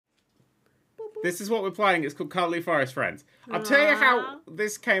This is what we're playing. It's called Cuddly Forest Friends. I'll tell you how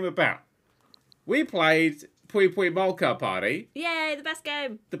this came about. We played Pui Pui Molka Party. Yay, the best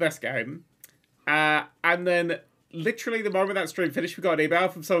game. The best game. And then, literally the moment that stream finished, we got an email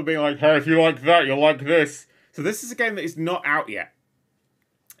from someone being like, hey, if you like that, you'll like this. So this is a game that is not out yet.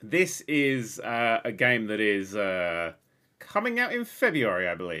 This is a game that is coming out in February,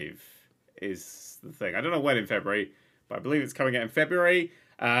 I believe, is the thing. I don't know when in February, but I believe it's coming out in February.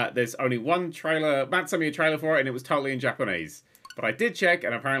 There's only one trailer. Matt sent me a trailer for it, and it was totally in Japanese. But I did check,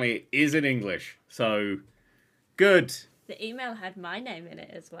 and apparently it is in English. So, good. The email had my name in it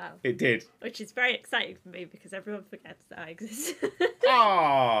as well. It did. Which is very exciting for me, because everyone forgets that I exist.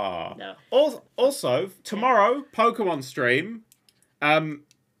 Ah. No. Also, tomorrow, Pokemon stream.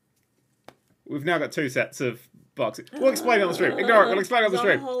 We've now got 2 sets of boxes. We'll explain it on the stream. Ignore it. We'll explain it on the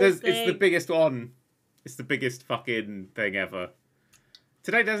stream. It's the biggest one. It's the biggest fucking thing ever.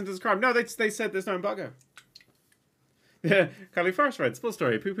 Today doesn't describe. No, they said there's no embargo. Yeah, Cuddly Forest Friends, full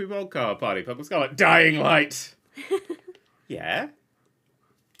story, Poo Poo Bold Car Party, Pokemon Scarlet, Dying Light. Yeah. I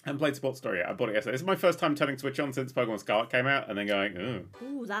haven't played Sports Story yet. I bought it yesterday. This is my first time turning Switch on since Pokemon Scarlet came out, and then going, ooh.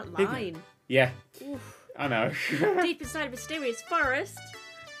 Ooh, that line. Yeah. Oof. I know. Deep inside a mysterious forest,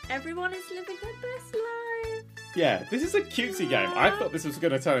 everyone is living their best lives. Yeah, this is a cutesy game. I thought this was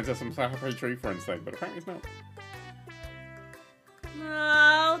going to turn into some Happy Tree Friends thing, but apparently it's not.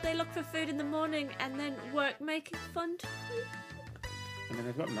 No, they look for food in the morning and then work making fun time. I mean,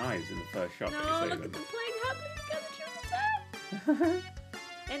 they've got knives in the first shot. No, look at them playing happily together during the day.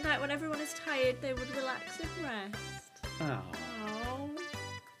 At night, when everyone is tired, they would relax and rest. Oh.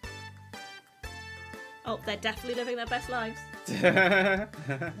 Oh, they're definitely living their best lives.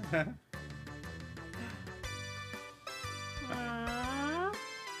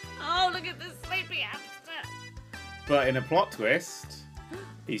 Oh, look at this sleepy hamster. But in a plot twist,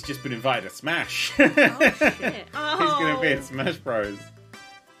 he's just been invited to Smash. Oh, shit. Oh. He's going to be in Smash Bros.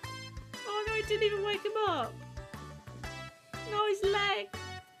 Oh, no, it didn't even wake him up. No, his leg.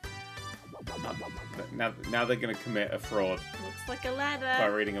 Now they're going to commit a fraud. Looks like a ladder. By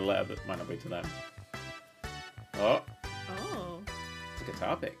reading a letter that might not be to them. Oh. Oh. It's a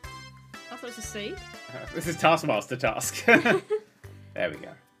guitar pick. I thought it was a seed. This is Taskmaster Task. There we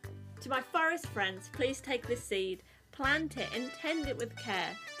go. To my forest friends, please take this seed, plant it, and tend it with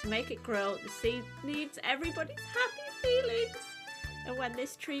care. To make it grow, the seed needs everybody's happy feelings. And when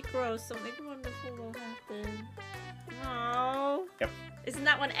this tree grows, something wonderful will happen. Oh. Yep. Isn't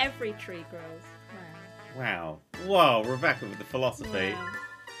that when every tree grows? Wow. Whoa, Rebecca with the philosophy.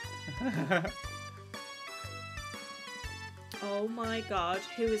 Wow. Oh my god,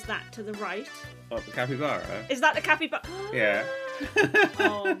 who is that to the right? Oh, the capybara? Is that the capybara? Yeah.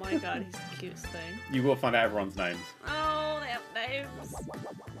 Oh my god, he's the cutest thing. You will find out everyone's names. Oh, they have names.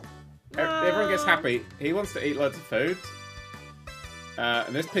 Everyone gets happy. He wants to eat loads of food.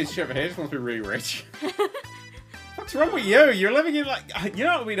 And this piece of shit over here just wants to be really rich. What's wrong with you? You're living in, like, you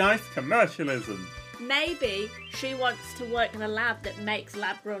know what would be nice? Commercialism. Maybe she wants to work in a lab that makes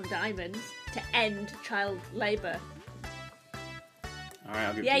lab-grown diamonds to end child labour. Alright,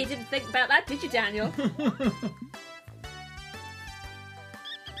 I'll give Yeah, you. you didn't think about that, did you, Daniel? You were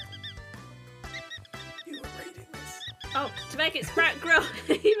reading this. Oh, to make it sprout grow,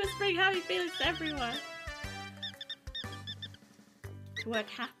 you must bring happy feelings to everyone. To work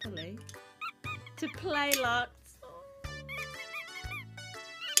happily. To play lots.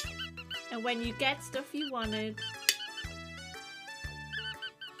 And when you get stuff you wanted,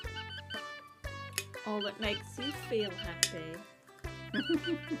 all that makes you feel happy.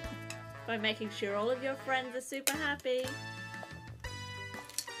 By making sure all of your friends are super happy.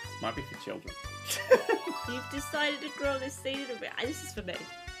 This might be for children. You've decided to grow this seed. This is for me.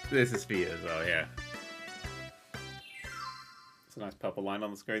 This is for you as well, yeah. It's a nice purple line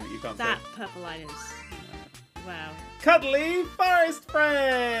on the screen that you can't That see. purple line is... Wow. Cuddly Forest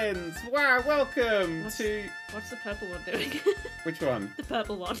Friends! Wow, welcome to... What's the purple one doing? Which one? The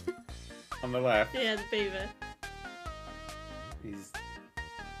purple one. On the left. Yeah, the beaver. He's...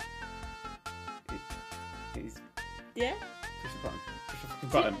 Yeah? Push the button. Push the fucking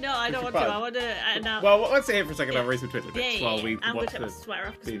button. No, I don't want to. I want to... now. Well, let's sit here for a second. Yeah. I'll read some Twitter bits Yeah, while we I'm going watch to take the... my sweater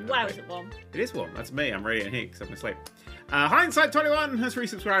off because beaver wow, fight. is it warm. It is warm. That's me. I'm ready in here because I'm asleep. Hindsight21 has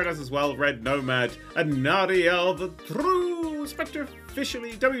resubscribed us as well. Red Nomad and Nadia the True Spectre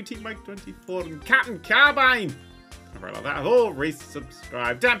officially. WT Mike 24 and Captain Carbine. I really like that. I've all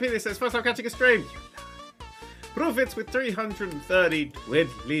resubscribed. Dan Peter says first time catching a stream. Profits with 330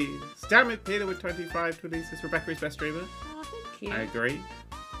 twiddlies. Damn it, Peter with 25 twiddlies. Says Rebecca is best streamer. Oh, thank you. I agree.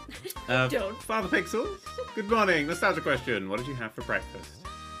 Don't. Father Pixels. Good morning. Nostalgia question. What did you have for breakfast?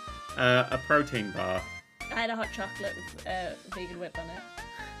 A protein bar I had a hot chocolate with vegan whip on it.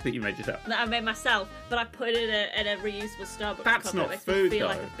 that you made yourself. That I made myself, but I put it in a reusable Starbucks That's cup. not It makes food, me feel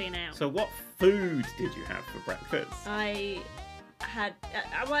though. like I've been out. So what food did you have for breakfast? I had,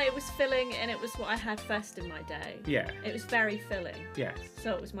 well, it was filling, and it was what I had first in my day. Yeah. It was very filling, Yes.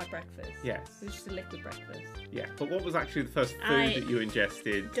 so it was my breakfast. Yes. It was just a liquid breakfast. Yeah. But what was actually the first food that you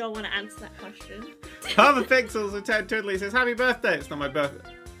ingested? Don't want to answer that question. Father Pixels returned Cuddly says, "Happy birthday!" It's not my birthday.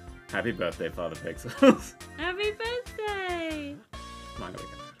 Happy birthday, Father Pixels. Happy birthday! Mine again.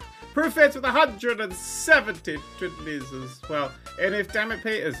 Proof Fits with 170 Cuddlies as well. And if Damn It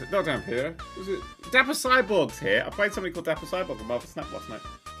Peters, not Damn It Peter, was it Dapper Cyborg's here? I played something called Dapper Cyborg on Marvel Snap last night.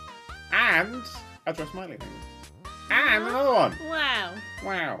 And a Dress Smiley thing. And another one. Wow.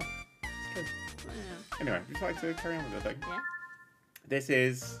 Wow. Wow. Anyway, would you like to carry on with the thing? Yeah. This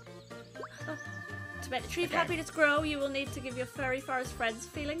is... To make the tree of Okay. happiness grow, you will need to give your furry forest friends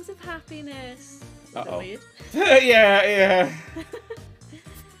feelings of happiness. Is that Uh-oh. weird? yeah.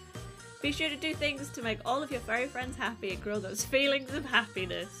 Be sure to do things to make all of your furry friends happy and grow those feelings of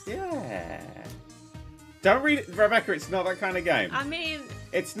happiness. Yeah. Don't read it, Rebecca, it's not that kind of game. I mean...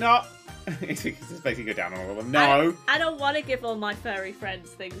 It's not... it's basically go down on all of them. No. I don't want to give all my furry friends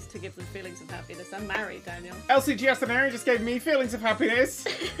things to give them feelings of happiness. I'm married, Daniel. LCGS and Aaron just gave me feelings of happiness.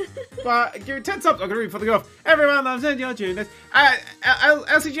 But give me 10 subs. I'm going to read before they go off. Everyone loves you're doing this.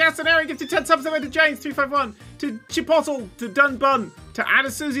 LCGS and Aaron gifted 10 subs away to James351, to Chipotle, to Dunbun, to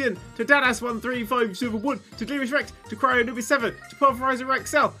Anna Susan, to Dadas1357, to Glivish Rex, to Cryo7, to Pulverizer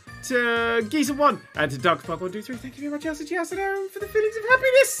Rexel, to Geeson1, and to Darkspark123. Thank you very much, LCGS and Aaron, for the feelings of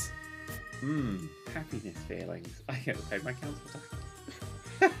happiness. Happiness feelings. I get to pay my council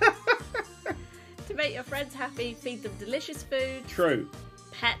tax. To make your friends happy, feed them delicious food. True.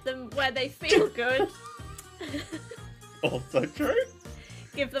 Pet them where they feel good. Also true.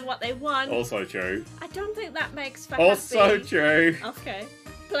 Give them what they want. Also true. I don't think that makes for Also happy. true. Okay.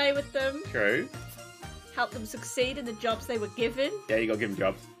 Play with them. True. Help them succeed in the jobs they were given. Yeah, you gotta give them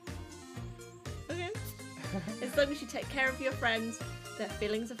jobs. Okay. As long as you take care of your friends, their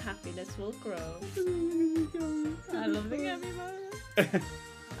feelings of happiness will grow. I love the happy moment.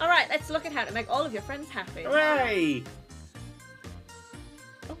 Alright, let's look at how to make all of your friends happy. Hooray!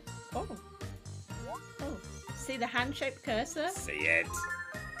 Oh. See the hand-shaped cursor? See it.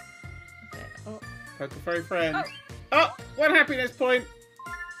 Okay. Oh. Poke a furry friend. Oh. Oh, 1 happiness point.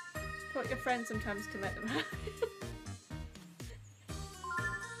 Put your friends sometimes to make them happy.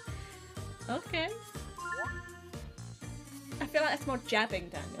 Okay. I feel like that's more jabbing,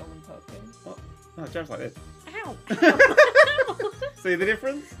 Daniel, than poking. Oh, no, it jumps like this. Ow! See the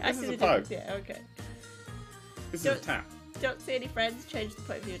difference? I This see is the a poke. difference, yeah, okay. This is a tap. Don't see any friends, change the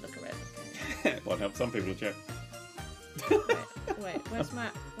point of view and look around. Okay. Well, help some people to check. Wait, where's my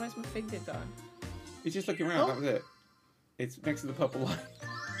finger gone? He's just looking around, that was it. It's next to the purple line.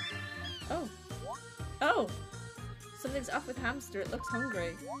 Oh! Something's off with Hamster, it looks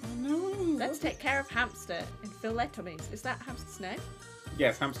hungry. Oh no! Let's take care of Hamster and fill their tummies. Is that Hamster's name?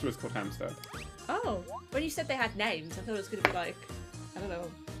 Yes, Hamster is called Hamster. Oh! When you said they had names, I thought it was going to be like, I don't know,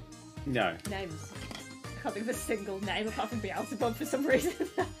 No. names. I can't think of a single name apart from Beelzebub for some reason.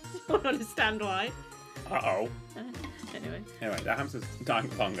 I don't understand why. Uh-oh. Anyway. Anyway, that hamster's dying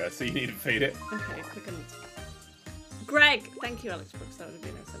of hunger, so you need to feed it. Okay, click on Greg! Thank you, Alex Brooks. That would have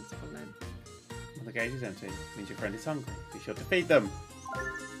been a sensible name. When the gauge is empty, means your friend is hungry. Be sure to feed them.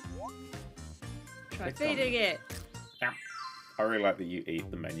 Try Click feeding it. Yeah. I really like that you eat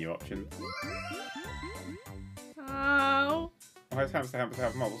the menu option. Oh. Why does hamster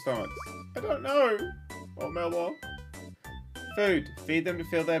have multiple stomachs? I don't know. Or Melbourne. Food. Feed them to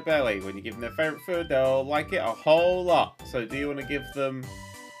fill their belly. When you give them their favourite food, they'll like it a whole lot. So do you want to give them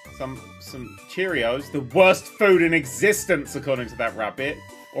some Cheerios, the worst food in existence according to that rabbit,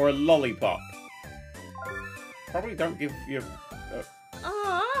 or a lollipop? Probably don't give your...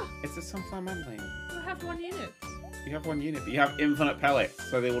 it's a sunflower man thing. I have 1 unit. You have 1 unit, but you have infinite pellets,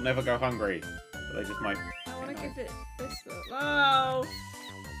 so they will never go hungry. But they just might... I want to give it this though. Oh!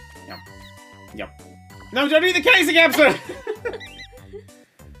 Yum. Yum. No, don't eat the casing hamster!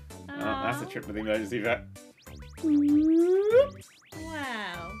 Oh, that's a trip to the emergency vet.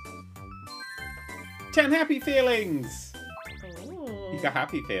 Wow. 10 happy feelings! Ooh. You got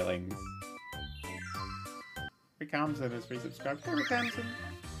happy feelings. Rick Amson has resubscribed. Hey, Rick Amson.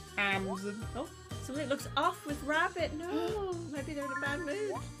 Amson. Oh, something looks off with Rabbit. No, maybe they're in a bad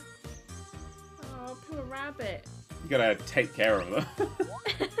mood. Oh, poor Rabbit. You gotta take care of them.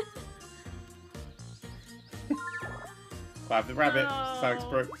 Clive the Rabbit, No. Alex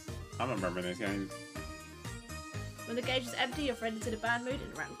Brooks. I'm not remembering these games. When the gauge is empty, your friend is in a bad mood.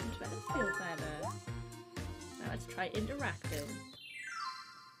 Interact with them to make them feel better. Now let's try interacting.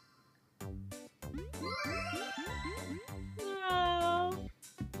 No.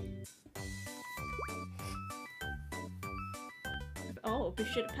 Oh, be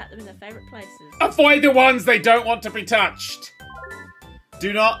sure to pat them in their favourite places. Avoid the ones they don't want to be touched.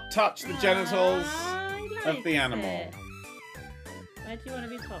 Do not touch the genitals of the animal. It. Where do you want to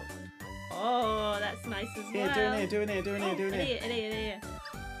be told? Oh, that's nice as well. Yeah, do in here. In here.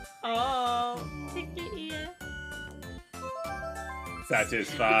 Oh, tick your ear.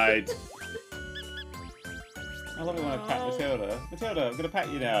 Satisfied. I love it when I pat Matilda. Matilda, I'm gonna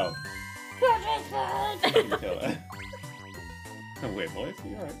pat you now. Matilda. Weird voice.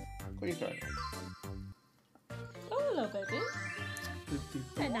 You're right. Please try it. Oh, hello, baby.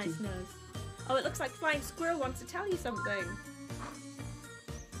 A nice nose. Oh, it looks like Flying Squirrel wants to tell you something.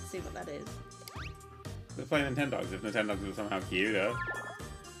 Let's see what that is. Let's play Nintendogs if Nintendogs were somehow cuter.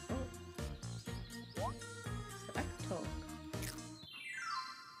 Oh. Select talk.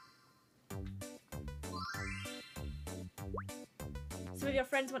 Some of your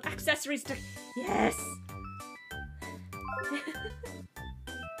friends want accessories to... Yes!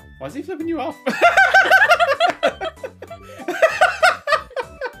 Why is he flipping you off?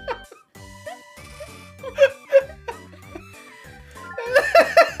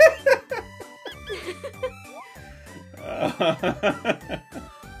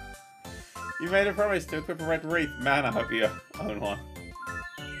 You made a promise to equip a red wreath. Man, I hope you own one.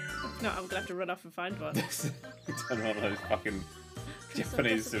 No, I'm gonna have to run off and find one. Turn on those fucking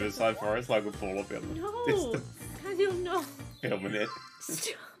Japanese suicide forest like a ball up in the distance. Daniel, no. Filming it.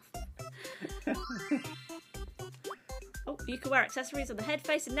 Stop. Oh, you can wear accessories on the head,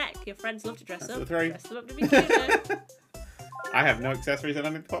 face, and neck. Your friends love to dress That's up. the three. Dress them up to be cuter. I have no accessories and I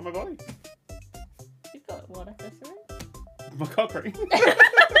need to put on my body. You've got one accessory. My cock ring.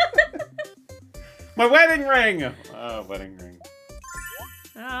 My wedding ring! Oh, wedding ring.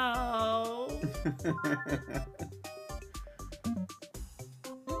 Oh.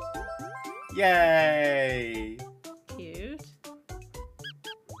 Yay! Cute.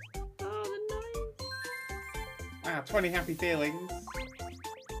 Oh, the nose. Wow, 20 happy feelings.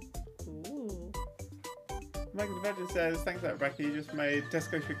 Ooh. Megan the Virgin says, thanks for that, Rebecca. You just made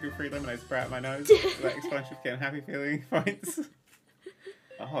Tesco sugar-free lemonade spray out my nose. That explanation of getting happy feeling points.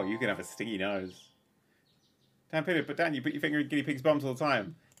 Oh, you can have a stingy nose. Dan Peter, but Dan, you put your finger in guinea pig's bums all the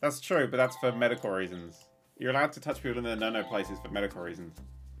time. That's true, but that's for medical reasons. You're allowed to touch people in the no-no places for medical reasons.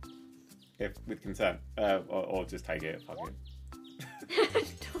 If with consent. Or just take it, fuck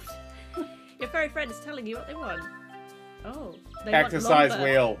it. Your furry friend is telling you what they want. Oh. They Exercise want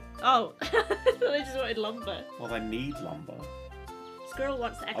lumber. wheel. Oh. They just wanted lumber. Well, they need lumber. Squirrel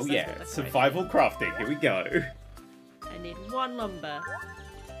wants to exercise. Oh yeah, survival crafting. Here we go. I need one lumber.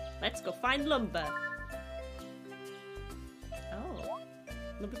 Let's go find lumber. Oh.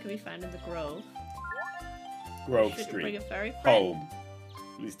 Lumber can be found in the grove. Grove Should Street. bring a furry friend. Home.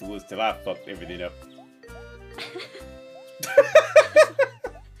 At least it was till I fucked everything up.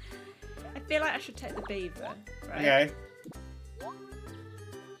 I feel like I should take the beaver, right? Okay.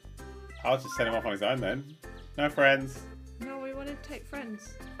 I'll just send him off on his own then. No friends. No, we want to take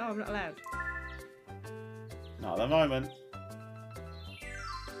friends. Oh, I'm not allowed. Not at the moment.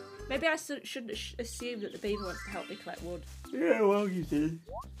 Maybe I shouldn't assume that the beaver wants to help me collect wood. Yeah, well, you did.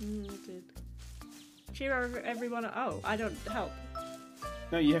 I did. Cheer everyone. Oh, I don't help.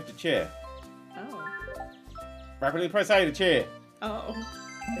 No, you have to cheer. Oh. Rapidly press A to cheer. Oh.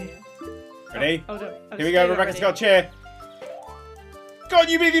 Dear. Ready? Oh, no. Here we go, Rebecca's got cheer. Go on,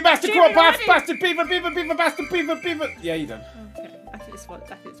 you beefy bastard, Cheer me bastard, already. bastard, beaver, bastard, beaver. Yeah, you done. Okay. I think this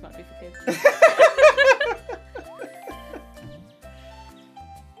might be for kids.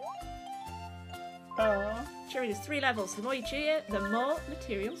 Aww. Cheering is 3 levels. The more you cheer, the more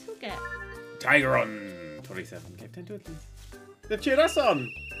materials you'll get. Tiger on 27. Get 10 to at least. They've cheered us on.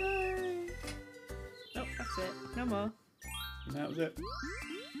 Yay. Oh, that's it. No more. And that was it.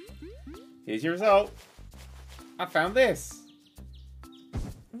 Here's your result. I found this.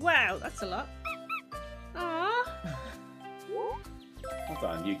 Wow, that's a lot. Aww. Well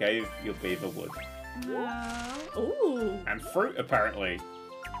done. You gave your beaver wood. Ooh. And fruit, apparently.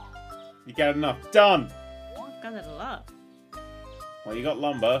 You get enough. Done. I've gathered a lot. Well, you got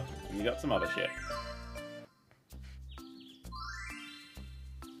lumber, and you got some other shit.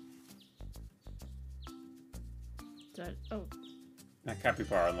 Oh. That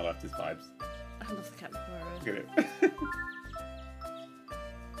capybara on the left is vibes. I love the capybara. Look at it.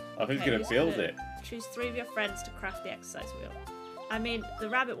 Oh, who's Okay, gonna who's build gonna it? Choose 3 of your friends to craft the exercise wheel. I mean, the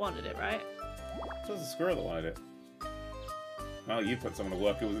rabbit wanted it, right? It was a squirrel that wanted it. Well, you put someone to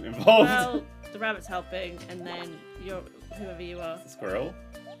work who wasn't involved. Well, the rabbit's helping, and then you're whoever you are. The squirrel.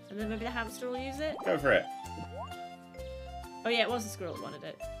 And then maybe the hamster will use it? Go for it. Oh yeah, it was the squirrel that wanted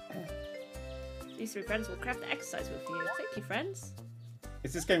it. These 3 friends will craft the exercise wheel for you. Thank you, friends.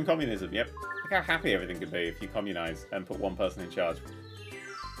 Is this game communism? Yep. Look how happy everything could be if you communise and put one person in charge.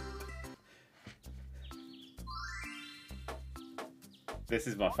 This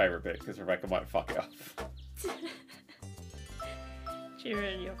is my favourite bit because Rebecca might fuck it up. Cheer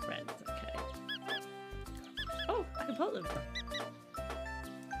and your friends, okay. Oh, I can pull them.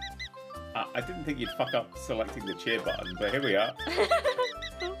 I didn't think you'd fuck up selecting the cheer button, but here we are.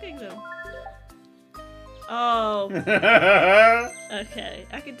 Poking them. Oh. Okay,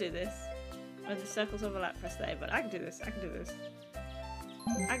 I can do this. When the circles overlap, press the A button. I can do this. I can do this.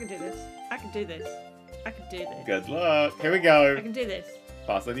 I can do this. I can do this. I can do this. Good luck. Here we go. I can do this.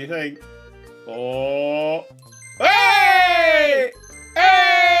 Faster than you think. Oh. Hey!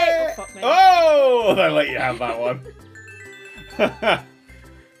 Hey! Oh, fuck me. Oh! I let you have that one.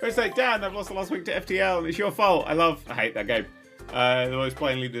 Go say, Dan, I've lost the last week to FTL and it's your fault. I hate that game. The most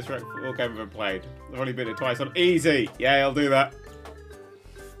plainly disrespectful game I've ever played. I've only been it twice on easy. Yeah, I'll do that.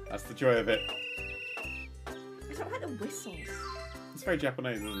 That's the joy of it. I don't like the whistles. It's very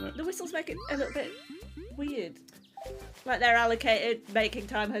Japanese, isn't it? The whistles make it a little bit weird. Like they're allocated, making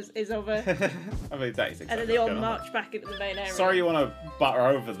time is over. I mean, that is exactly and then they all march back into the main area. Sorry you want to butter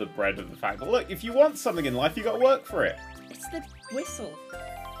over the bread of the fact. But look, if you want something in life, you got to work for it. It's the whistle.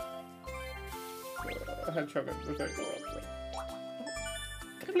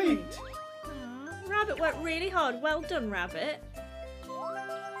 Complete. Aww, Rabbit worked really hard. Well done, Rabbit.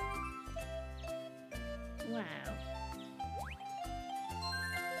 Wow.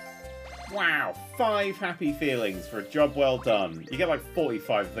 Wow, 5 happy feelings for a job well done. You get like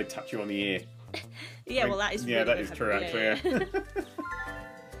 45 if they touch you on the ear. Yeah, well that is really that is good. true actually. Yeah.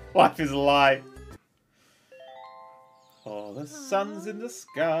 Life is a lie. Oh, the sun's in the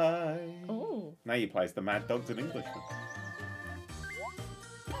sky. Oh. Now you play as the Mad Dog's an Englishman.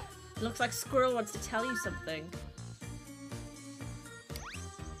 Looks like Squirrel wants to tell you something.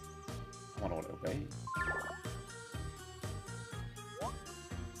 I wonder what it'll be.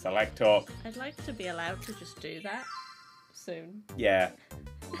 Select talk. I'd like to be allowed to just do that soon. Yeah.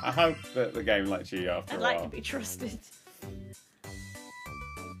 I hope that the game lets you after I'd a like while. to be trusted.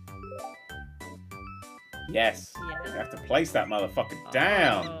 Yes. Yeah. You have to place that motherfucker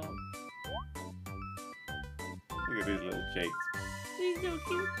down. Oh. Look at these little cheeks. He's so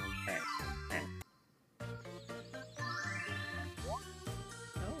cute.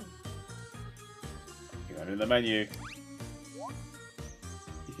 Oh. You go in the menu.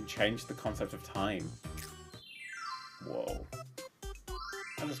 You can change the concept of time. Whoa.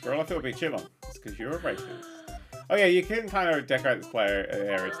 And the squirrel, I thought would be chipmunk. It's because you're a racist. Oh yeah, you can kind of decorate this player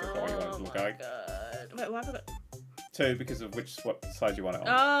area to look what you want it to look like. God. Wait, what have I got? 2 because of which side you want it on.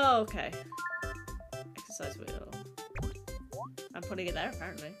 Oh, okay. Exercise wheel. I'm putting it there,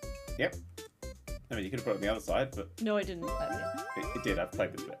 apparently. Yep. I mean, you could have put it on the other side, but No, I didn't. it did. I've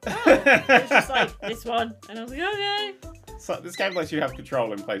played this bit. Oh, it was just like this one, and I was like, okay. So this game lets you have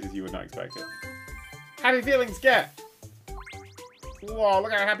control in places you would not expect it. Happy feelings, get! Whoa,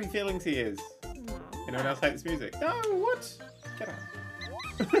 look how happy feelings he is. Aw. Anyone else hate this music? No, what? Get out.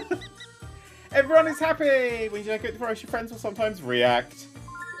 Everyone is happy! When you decorate decoration, your friends will sometimes react.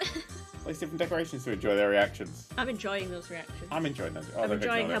 Place different decorations to enjoy their reactions. I'm enjoying those reactions. I'm enjoying those. Oh, I'm they're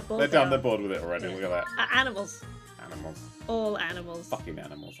enjoying picking on how it. bold They're they done, are. they're bored with it already. Yeah. Look at that. Animals. Animals. All animals. Fucking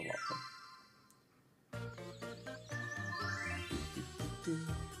animals, a lot of them.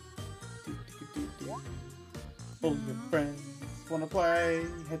 All your friends wanna play.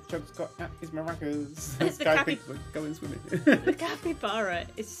 Hedgehog's got at his maracas. It's the Sky capi- pigs are going swimming. The capybara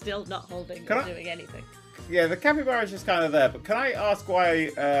is still not holding Can or I- doing anything. Yeah, the capybara is just kind of there. But can I ask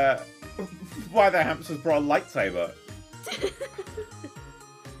why the hamsters brought a lightsaber?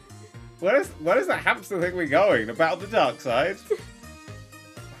 Where is that hamster think we're going? About the dark side?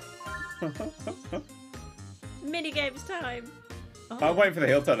 Mini games time. Oh. I'm waiting for the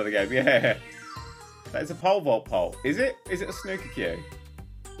heel turn of the game. Yeah. That is a pole vault pole. Is it? Is it a snooker cue?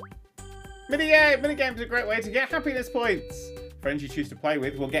 Minigame! Minigames are a great way to get happiness points. Friends you choose to play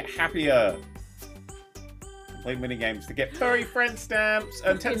with will get happier. Play minigames to get furry friend stamps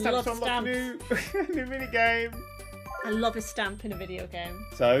and 10 Fucking stamps to love unlock a new minigame. I love a stamp in a video game.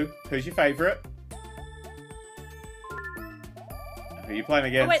 So, who's your favourite? Who are you playing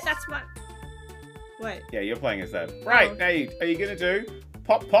against? Oh wait, that's my... Wait. Yeah, you're playing as them. Right, Oh. now are you going to do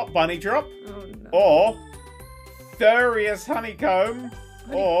Pop Pop Bunny Drop? Oh no. Or Furious Honeycomb?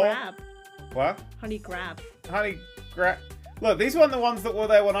 Honey or... grab. What? Honey grab. Honey grab. Look, these weren't the ones that were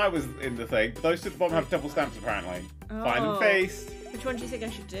there when I was in the thing. But those two at the bottom have double stamps, apparently. Oh. Find and feast. Which one do you think I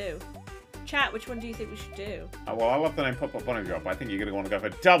should do? Chat, which one do you think we should do? Oh, well, I love the name Pop Pop Bunny Drop. I think you're going to want to go for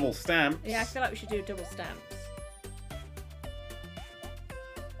double stamps. Yeah, I feel like we should do double stamps.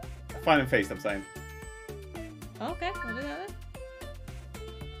 Find and feast, I'm saying. Okay, we'll do that then.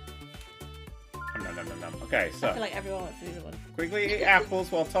 Okay, so. I feel like everyone wants to do the one. Quickly eat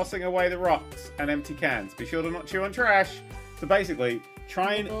apples while tossing away the rocks and empty cans. Be sure to not chew on trash. So basically,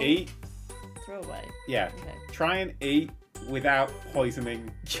 try and eat. Throw away. Yeah. Okay. Try and eat without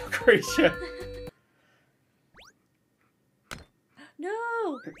poisoning your creature.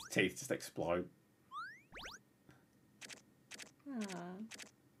 No! Its teeth just explode. Ah.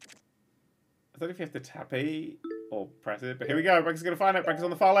 I don't know if you have to tap E or press it, but here we go. Break's going to find it. Break's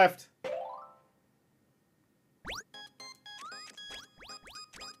on the far left.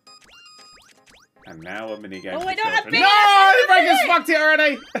 And now a minigame. Oh, I don't have No! The Breaker's fucked it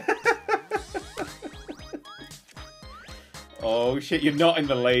already! Oh shit, you're not in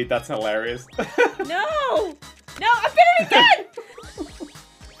the lead. That's hilarious. No! No, I'm bitter again!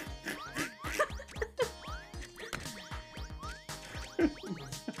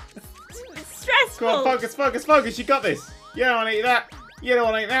 It's stressful. Come on, focus, focus, focus. You got this. You don't want to eat that. You don't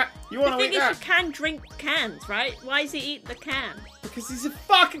want to eat that. You want to eat The thing that. is, you can drink cans, right? Why is he eating the can? Because he's a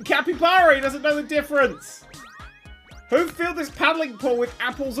fucking capybara. He doesn't know the difference. Who filled this paddling pool with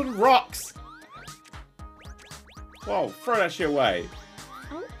apples and rocks? Whoa, throw that shit away.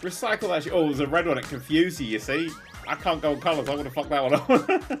 Oh. Recycle that shit. Oh, there's a red one. It confused you, you see? I can't go in colours. I would have fucked that one up.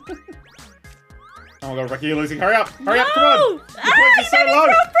 Oh my god, Ricky, you're losing. Hurry up. Hurry up, come on. Your points are so low.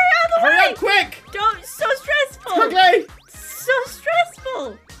 Hurry up, quick. Don't, it's so stressful. Quickly. So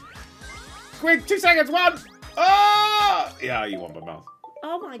stressful. Quick, 2 seconds. 1. Oh! Yeah, you won by mouth.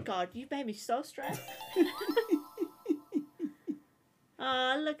 Oh my god, you made me so stressed.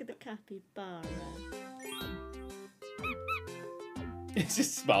 Oh, look at the capybara. He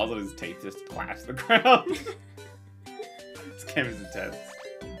just smiles and his teeth just clash the ground. This game is intense.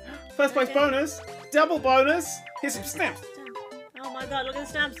 First place bonus, double bonus. Here's some snaps. Oh my god, look at the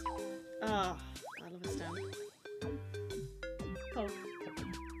stamps. Oh, I love a stamp. Oh.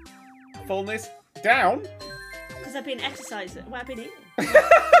 Fullness down. Because I've been exercising. Well, I've been eating. You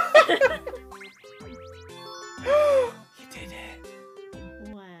did it.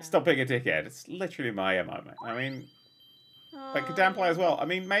 Wow. Stop being a dickhead. It's literally my MO, mate. I mean, Oh. like, could Dan play as well? I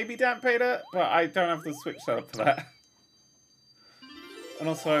mean, maybe Dan Peter, but I don't have the Switch set up for that. And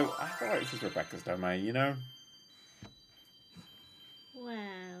also, I feel like this is Rebecca's domain, you know? Wow.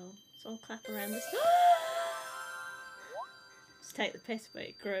 Let's all clap around this. Just take the piss, but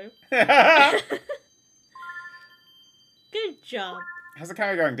it grew. Good job. How's the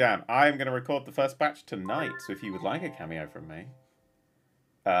cameo going down? I am going to record the first batch tonight, so if you would like a cameo from me,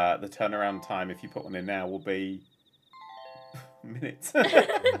 the turnaround time, if you put one in now, will be minutes.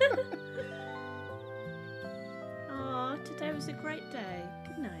 Oh, today was a great day.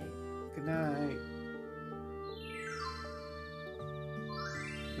 Good night. Good night.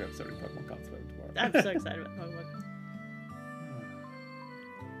 We have so many Pokemon cards for tomorrow. I'm so excited about Pokemon.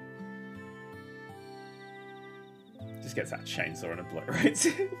 Just gets that chainsaw and obliterates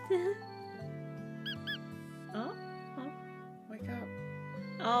it. Oh? Oh. Wake up.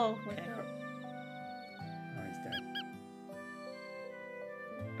 Oh, Wake okay. up. Oh, he's dead.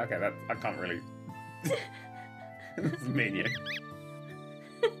 Okay, that I can't really. That's mean, you.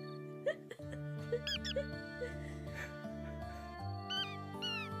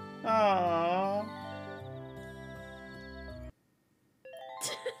 Aww.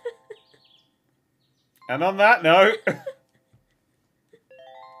 And on that note.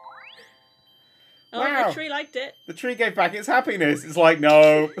 Oh, Wow. the tree liked it. The tree gave back its happiness. It's like,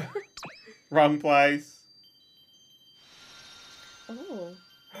 no. Wrong place. Oh.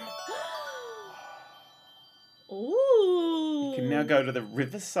 Ooh. You can now go to the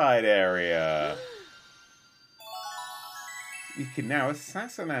riverside area. You can now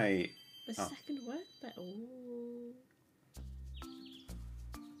assassinate. The Oh. second word, but ooh.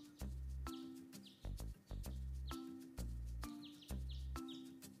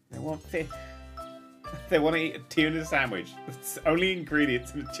 They want fish. They want to eat a tuna sandwich. The only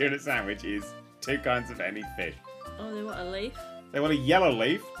ingredients in a tuna sandwich is 2 kinds of any fish. Oh, they want a leaf. They want a yellow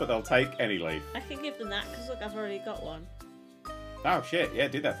leaf, but they'll take any leaf. I can give them that because look, I've already got one. Oh shit! Yeah,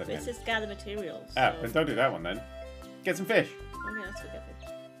 do that then. But it says gather materials. Ah, So... then don't do that one then. Get some fish. Okay, let's forget it.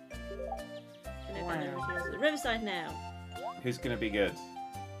 Gather Wow. materials at the riverside now. Who's gonna be good?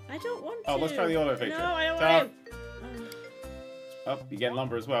 I don't want to. Oh, let's try the auto feature. No, I don't Tough. want to. Oh, you get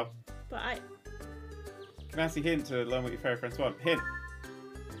lumber as well. But I. can ask you hint to learn what your fairy friends want. Hint.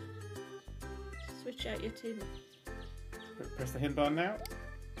 Switch out your team. Press the hint button now.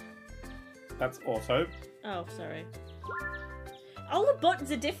 That's auto. Oh, sorry. All the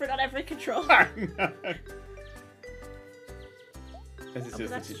buttons are different on every controller. No. This is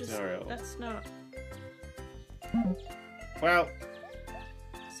just a tutorial. That's not. Well.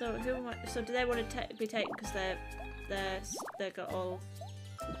 So who am I? So do they want to be taken because they got all?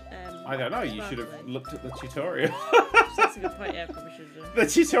 I don't know. You should have looked at the tutorial. That's a good point. Yeah, probably should have. The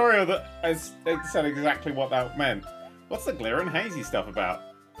tutorial that has said exactly what that meant. What's the glitter and hazy stuff about?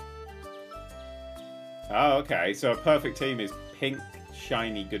 Oh, okay. So a perfect team is pink,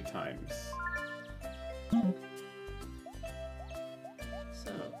 shiny, good times.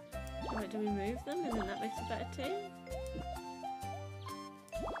 So, right, do we move them and then that makes a better team?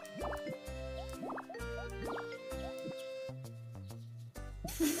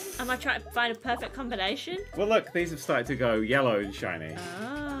 Am I trying to find a perfect combination? Well, look, these have started to go yellow and shiny.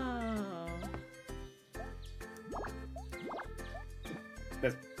 Oh.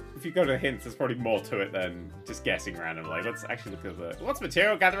 If you go to the hints, there's probably more to it than just guessing randomly. Let's actually look at the... What's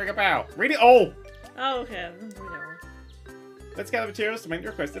material gathering about? Read it all! Oh, okay. Let's gather materials to make the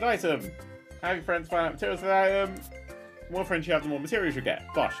requested item. Have your friends find out materials for the item. The more friends you have, the more materials you get.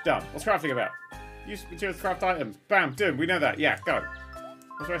 Bosh, done. What's crafting about? Use materials to craft items. Bam, done. We know that. Yeah, go.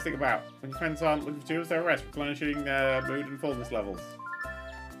 What's resting about? When your friends aren't looking for materials, they're rest, replenishing mood and fullness levels.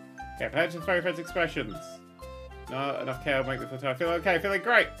 Okay, purchase and fairy friends' expressions. Not enough care will make the full feel okay, feeling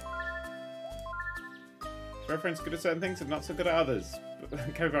great. Fairy friends are good at certain things and not so good at others.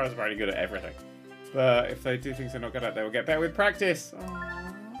 Capybaras are very good at everything. But if they do things they're not good at, they will get better with practice.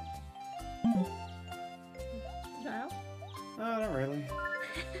 Aww. No? Oh, not really.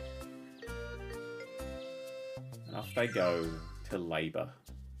 And off they go to labour.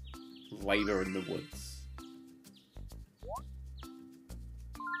 Labour in the woods.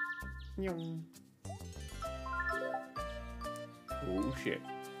 Oh shit.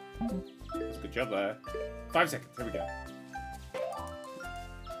 That's a good job there. 5 seconds, here we go.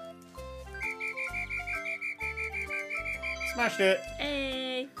 Smashed it!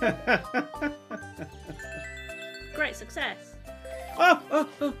 Hey! Great success. Oh!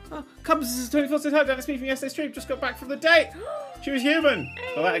 Compass is 24 to time. Dennis me from yesterday's stream. Just got back from the date. She was human.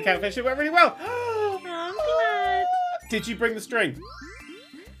 Hey. Well, that catfish, it went really well. I'm glad. Did you bring the string?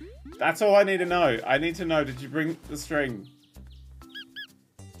 That's all I need to know. I need to know, did you bring the string?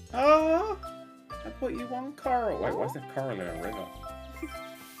 Oh! I put you on coral. Wait, why is there coral in a river?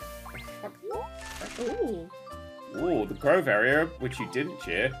 Ooh. Ooh, the Grove area, which you didn't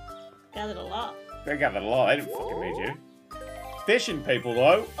cheer. Gathered a lot. They gathered a lot. They didn't fucking need you. Fishing people,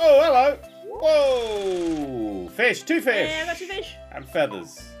 though. Oh, hello. Whoa. Fish. 2 fish. Hey, I got 2 fish. And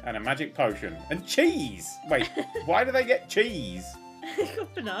feathers. And a magic potion. And cheese. Wait, why do they get cheese? I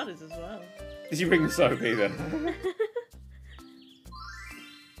got bananas as well. Did you bring the soap either?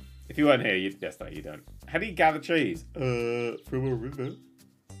 If you weren't here, you'd guess that you don't. How do you gather cheese? From a river.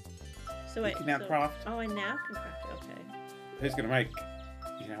 So wait. You can now craft. Oh, I now can craft it. Okay. Who's going to make...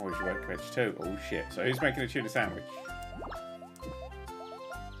 You know where's your workbench too? Oh shit. So who's making a tuna sandwich?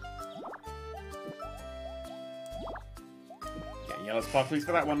 Getting yellow sparklies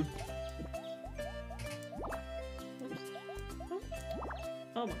for that one. Oops.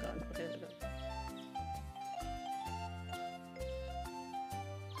 Oh my god. Okay, there we go.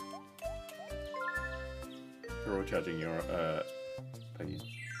 We're all judging your opinion.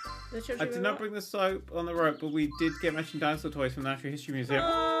 I did not bring the soap on the rope, but we did get matching dinosaur toys from the Natural History Museum.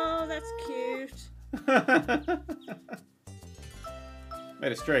 Oh, that's cute.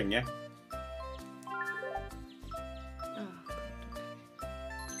 Made a string, yeah? Oh,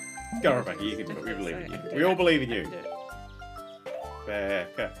 Go, Rebecca, you can do it. We believe in you. We all believe in you.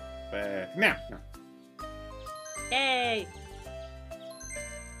 Becca. Now. Yay!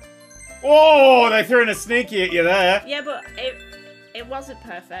 Oh, they threw in a sneaky at you there. Yeah, but it wasn't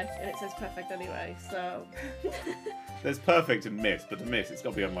perfect, and it says perfect anyway, so... There's perfect and miss, but the miss, it's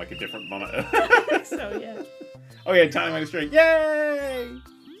got to be on like a different monitor. I think so, yeah. Oh yeah, tiny made a string. Yay!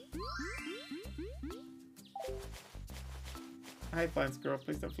 Hey, flying squirrel,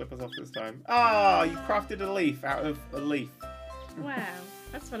 please don't flip us off this time. Oh, you crafted a leaf out of a leaf. Wow,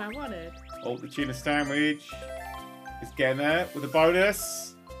 that's what I wanted. Oh, the tuna sandwich is getting there with a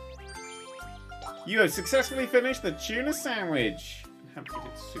bonus. You have successfully finished the tuna sandwich. Hamster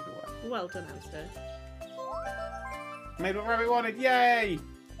did super well. Well done, Hamster. Made what Rabbit wanted, yay!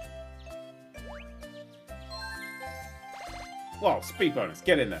 Whoa, speed bonus,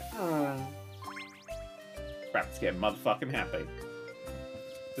 get in there. Rabbit's getting motherfucking happy.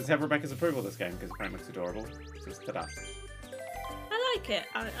 Does it have Rebecca's approval, this game? Because apparently it looks adorable. So it's ta-da. I like it.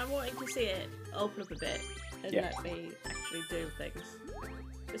 I'm wanting to see it open up a bit and Yeah. let me actually do things.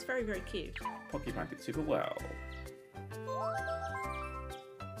 It's very, very cute. Porcupine did super well.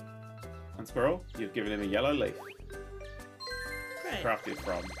 And Squirrel, you've given him a yellow leaf. Great. Crafted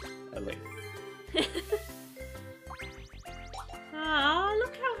from a leaf. Ah,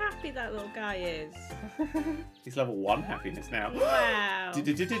 look how happy that little guy is. He's level 1 happiness now. Wow.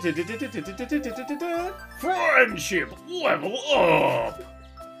 Friendship level up!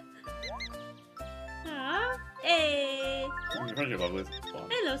 Ah, hey. Your friendship level is 1.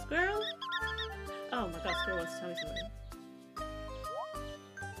 Hello, squirrel. Oh my god, squirrel wants to tell me something.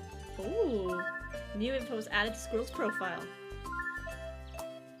 Ooh. New info was added to squirrel's profile.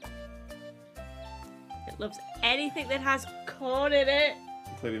 It loves anything that has corn in it.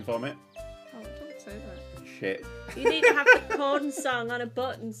 Including vomit. Oh, don't say that. Shit. You need to have the corn song on a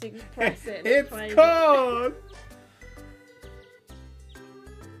button so you can press it. It's play corn!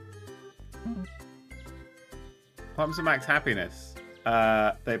 What happens to Max Happiness?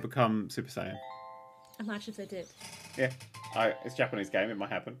 They become Super Saiyan. Imagine if they did. Yeah. It's a Japanese game, it might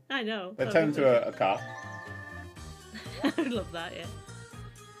happen. I know. They turn into a car. I would love that, yeah.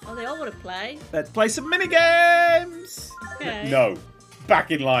 Oh, they all want to play. Let's play some mini games. Okay. No.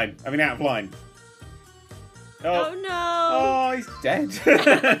 Back in line. I mean, out of line. Oh no! Oh, he's dead.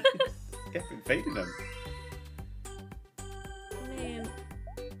 Yeah, been feeding him. Man.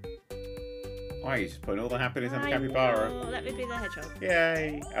 Why are you just putting all the happiness on the I capybara? know. Let me be the hedgehog.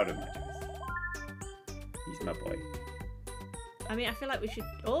 Yay. Out of magic. He's my boy. I mean, I feel like we should...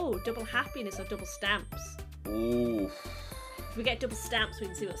 Oh, double happiness or double stamps. Ooh. If we get double stamps, we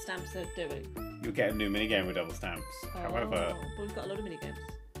can see what stamps they're doing. You'll get a new minigame with double stamps. However... Oh, but we've got a lot of minigames.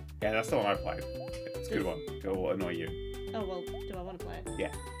 Yeah, that's the one I played. It's a good one. It will annoy you. Oh, well, do I want to play it?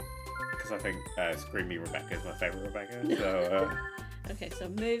 Yeah. Because I think Screamy Rebecca is my favourite Rebecca. So, Okay, so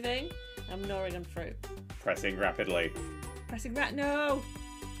moving. I'm gnawing on fruit. pressing rapidly. Pressing rat. No!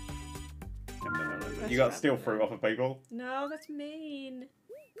 No. You got to steal fruit off of people. No, that's mean.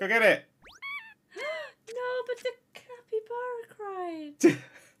 Go get it! No, but the capybara cried.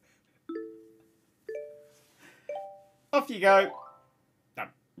 Off you go.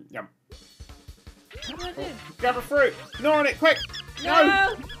 Yum. What do I do? Grab a fruit. Gnaw on it, quick.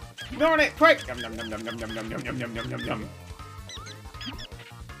 No! Gnaw on it, quick. Yum, yum, yum, yum, yum, yum, yum, yum, yum, yum, yum, yum.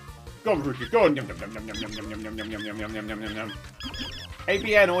 Go on, Rookie, go on. Yum, yum, yum, yum, yum, yum, yum, yum, yum, yum, yum, yum, yum, yum, yum, yum.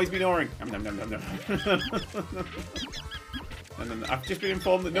 ABN, always be gnawing. Yum, yum, yum, yum, yum. And then I've just been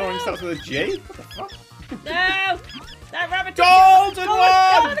informed that gnawing starts with a G. What the fuck? No! That rabbit. Golden one! Go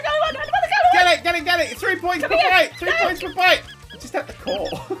on. Get it! 3 points per Come here. bite! 3 points per bite! Just at the core.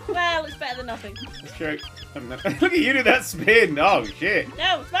 Well, it's better than nothing. That's true. Look at you do that spin! Oh shit!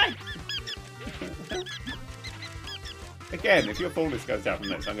 No, it's fine. Again, if your fullness goes down from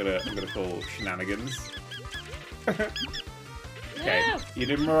this, I'm gonna call shenanigans. Okay, No.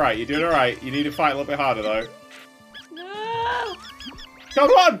 you're doing alright. You're doing alright. You need to fight a little bit harder though. No. Come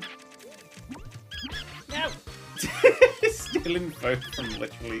on! No. Stealing food from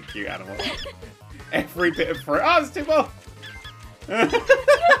literally cute animals. Every bit of fruit. Oh, there's 2 more.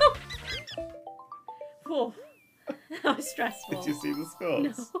 Whew. That was stressful. Did you see the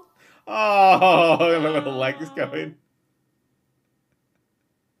scores? No. Oh, my little legs going.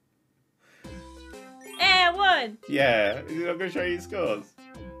 I won. Yeah, I'm going to show you the scores.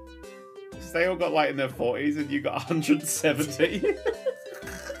 So they all got like in their 40s and you got 170.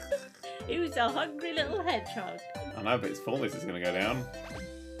 He was a hungry little hedgehog. I know, but his fullness is going to go down.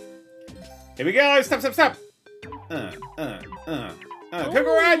 Here we go! Stop!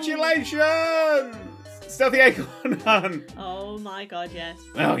 Congratulations! Stealthy Acorn Hunt! Oh my god, yes.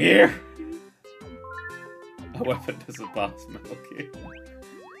 Metal Gear! A weapon doesn't pass Metal Gear.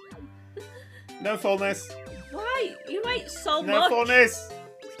 No fullness. Why? You ate so No much. fullness.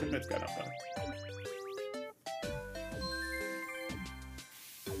 Let's go up there.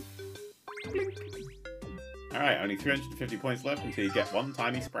 Alright, only 350 points left until you get one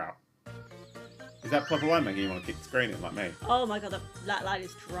tiny sprout. Is that proper line making you want to kick the screen in like me? Oh my god, that light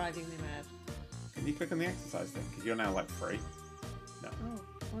is driving me mad. Can you click on the exercise thing? Because you're now like free. No. Oh,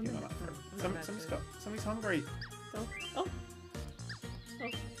 I'm You're not- not free. I'm not Somebody's hungry. Oh.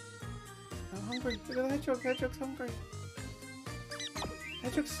 I'm hungry. Look at the hedgehog. Hedgehog's hungry.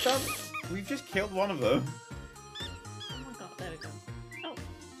 Hedgehog's stumped. We've just killed one of them. Oh my god, there we go. Oh,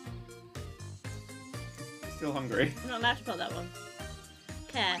 Still hungry. I'm not allowed to put that one.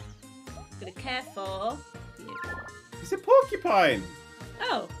 Care. Gonna care for you. It's a porcupine.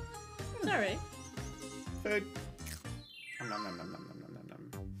 Oh, sorry. Food. Nom, nom, nom, nom, nom, nom, nom,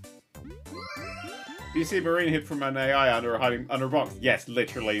 nom. Do you see a marine hid from an AI hiding under a box? Yes,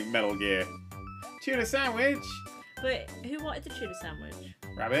 literally Metal Gear. Tuna sandwich. But who wanted the tuna sandwich?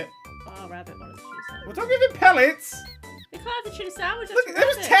 Rabbit. Oh, Rabbit wanted the tuna sandwich. Well, don't give him pellets. We can't have the tuna sandwich. Look, That's there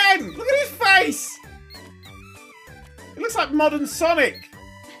was Rabbit. 10. Look at his face. It looks like modern Sonic.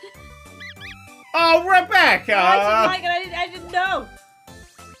 Oh, Rebecca. I didn't like it. I didn't know.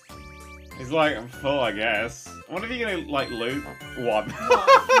 He's like, I'm full, I guess. I wonder if you're gonna like loot one.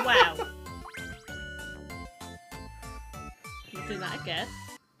 Oh, wow. You do that again.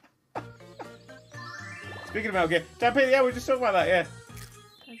 Speaking of Metal Gear, Dan Peter, yeah, we were just talking about that,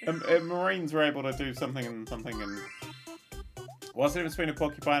 yeah. Marines were able to do something and... What's the difference between a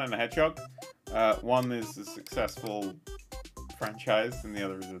porcupine and a hedgehog? One is a successful franchise, and the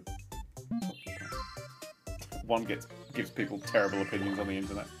other is a porcupine. One gives people terrible opinions on the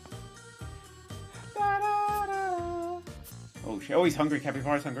internet. Oh shit! Oh, he's hungry.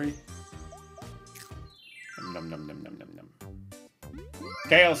 Capybara's hungry. Num num num num num num.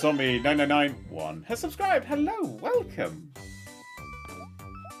 KL Zombie 9991 has subscribed. Hello, welcome.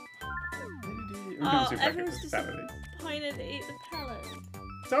 Oh, everyone's disappointed to eat the pellets.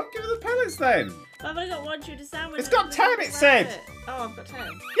 Don't give it the pellets then. I've only got one tuna sandwich. It's got 10, it said. Oh, I've got 10.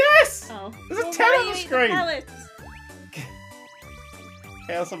 Yes. Oh, There's a 10 why on you the eat screen. pellets?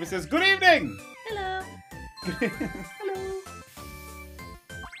 KL Zombie says, "Good evening." Hello. Hello.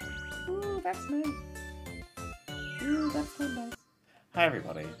 Ooh, that's nice. Ooh, that's so nice. Hi,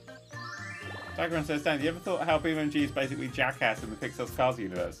 everybody. Diagram says, Dan, you ever thought how BeamNG is basically Jackass in the Pixar's Cars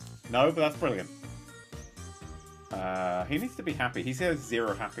universe? No, but that's brilliant. He needs to be happy. He says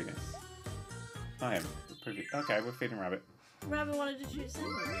 0 happiness. I am. Okay, we're feeding Rabbit. Rabbit wanted to choose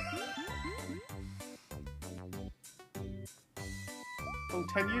sandwich. Oh,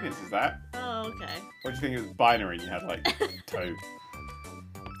 10 units is that? Oh, okay. What do you think it was binary? You had like 2. Nom,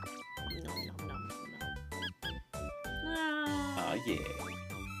 nom, nom, nom, nom. Oh, yeah.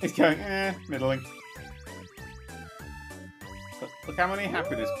 He's going, middling. Look how many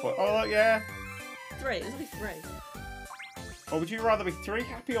happiness points. Oh, look, yeah. 3. There's only 3. Or would you rather be 3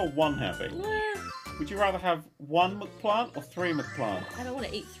 happy or 1 happy? Would you rather have 1 McPlant or 3 McPlants? I don't want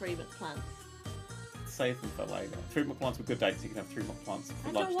to eat 3 McPlants. Save them for later. 3 McPlants with good dates, you can have 3 McPlants for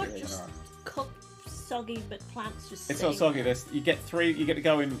I lunch. don't want just cooked, soggy McPlants just It's not soggy. You get 3. You get to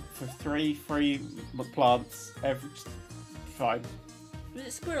go in for 3 free McPlants every. Fine. Was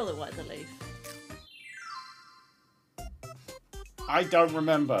it squirrel that wanted the leaf? I don't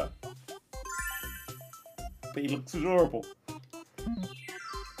remember. But he looks adorable.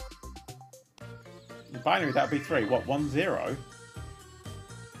 In binary, that'd be 3. What, 1, 0?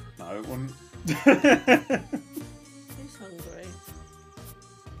 No, 1. Who's hungry?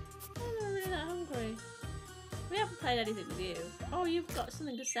 I'm not really that hungry. We haven't played anything with you. Oh, you've got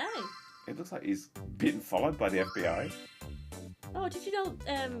something to say. It looks like he's being followed by the FBI. Oh, did you know,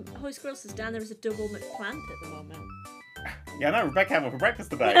 Hoy Squirrel says, Dan, there is a double McPlant at the moment. Yeah, I know, Rebecca had one for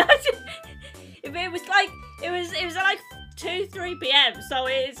breakfast today. It was like, it was at like 2, 3 p.m, so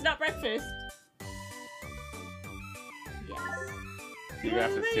it's not breakfast. Yes. You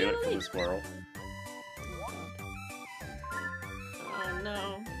have to steal it from the squirrel. Oh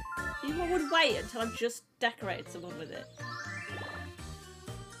no. You would wait until I've just decorated someone with it.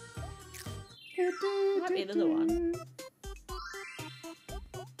 Might be another one.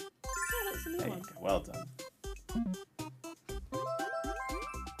 Oh, that's another one. Well done.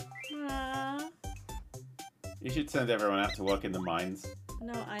 You should send everyone out to work in the mines.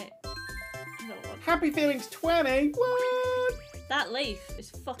 No, I don't want. Happy Feelings 20! What? That leaf is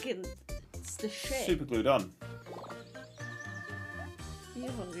fucking. It's the shit. Super glued on.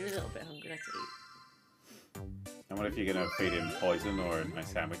 You're hungry. You're a little bit hungry. Let's eat. And what if you're gonna feed him poison or a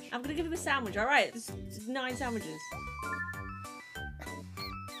nice sandwich? I'm gonna give him a sandwich. All right. There's 9 sandwiches.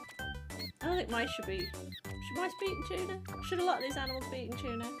 I don't think mice should be. Should mice be eating tuna? Should a lot of these animals be eating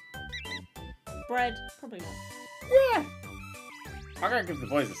tuna? Bread? Probably not. Yeah! I'm gonna give the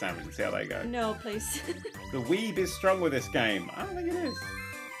boys a sandwich and see how they go. No, please. The weeb is strong with this game. I don't think it is.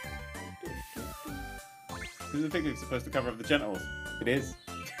 Who's the thing that's supposed to cover up the genitals? It is.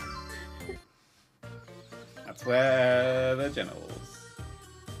 That's where the genitals.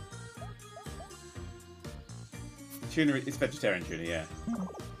 Tuna is vegetarian tuna, yeah.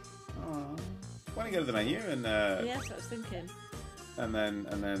 Aww. Why don't you go to the menu and Yeah, that's what I was thinking. and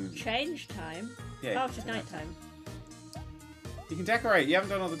then Change time? yeah. Oh, it's just night time. You can decorate. You haven't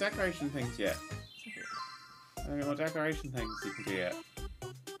done all the decoration things yet. Any more decoration things you can do yet?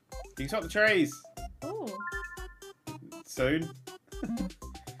 You can swap the trees Oh. soon.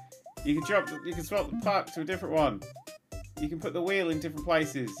 You can swap the park to a different one. You can put the wheel in different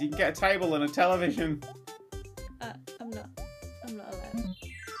places. You can get a table and a television. I'm not allowed.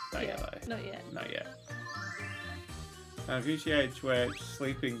 Not yet, though. Not yet. Not yet. Now, have you reached the age where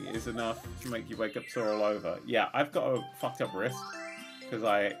sleeping is enough to make you wake up sore all over? Yeah, I've got a fucked up wrist because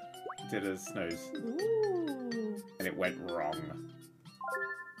I did a snooze. Ooh. And it went wrong.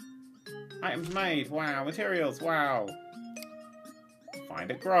 Items made. Wow. Materials. Wow.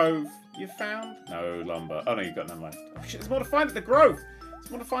 Find a grove. You found? No lumber. Oh no, you've got none left. Oh shit, there's more to find at the grove. There's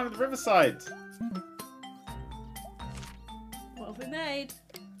more to find at the riverside. What have we made?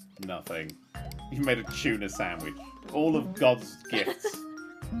 Nothing. You made a tuna sandwich. All of God's gifts.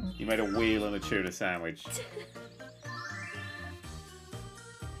 You made a wheel and a tuna sandwich.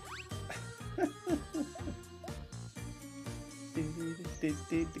 You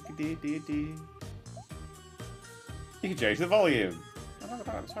can change the volume.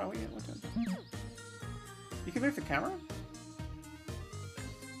 You can move the camera?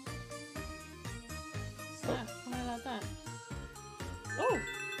 Stop. Am I allowed that? Oh!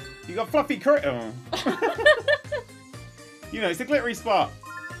 You got fluffy oh. You know, it's the glittery spot.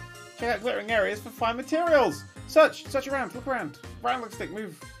 Check out glittering areas for fine materials. Search around, look around. Round look stick,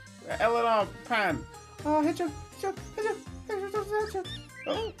 move. L and R, pan. Oh, headshot.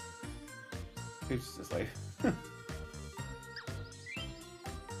 Oh. Who's just a slave?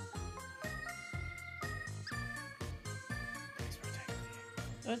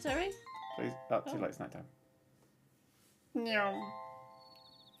 Oh, sorry? Please. Oh, too late, it's night time. No.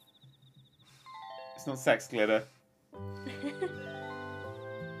 It's not sex glitter.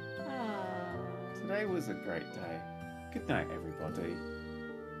 Today was a great day. Good night, everybody.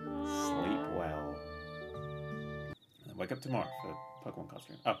 Sleep well. And wake up tomorrow for Pokemon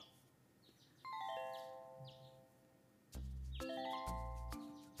costume. Oh.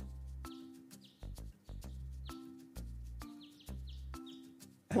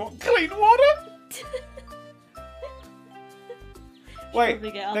 I want clean water? Wait,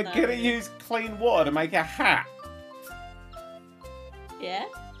 they're gonna use clean water to make a hat. Yeah?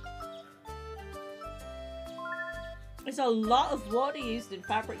 There's a lot of water used in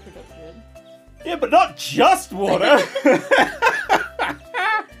fabric production. Yeah, but not just water.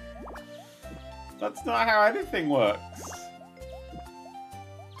 That's not how anything works.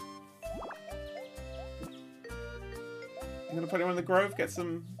 I'm gonna put him in the Grove, get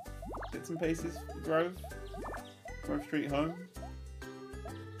some bits and pieces. Grove Street home.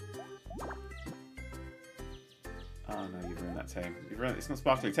 Oh no, you've ruined that team. You've ruined it. It's not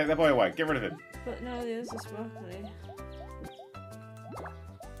sparkly. Take that boy away. Get rid of him. But no, the others are sparkly.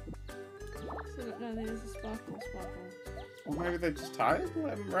 So no, the others are sparkle. Or maybe they're just tired.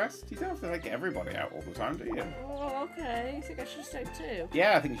 Let them rest. You don't have to take everybody out all the time, do you? Oh, okay. You think I should just take two?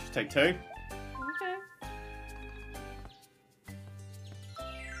 Yeah, I think you should take two. Okay.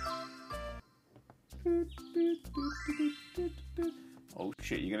 Oh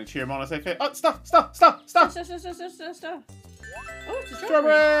shit, you're gonna cheer him on as they fit. Oh, stop! Stop. Oh, it's a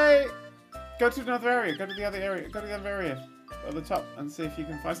strawberry. Go to another area. Go to the other area. Go to the other area. At the top and see if you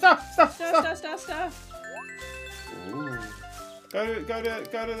can find. Stop. Ooh. Go to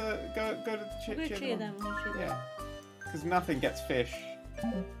the cheer them. Yeah. Because nothing gets fish.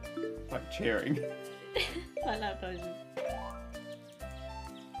 Like cheering. Like loud noises.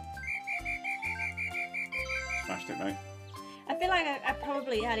 Smashed it, mate. I feel like I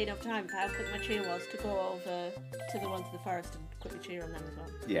probably had enough time for how quick my cheer was to go over to the one to the forest and quickly cheer on them as well.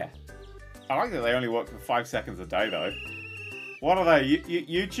 Yeah. I like that they only work for 5 seconds a day, though. What are they?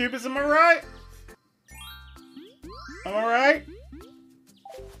 YouTubers, am I right? Am I right?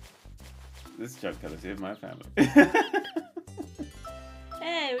 This joke courtesy of my family.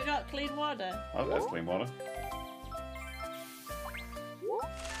 Hey, we got clean water. Oh, that's clean water.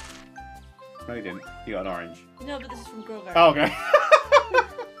 No, you didn't. You got an orange. No, but this is from Grover. Oh, okay.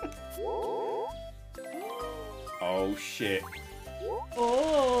 Oh, shit.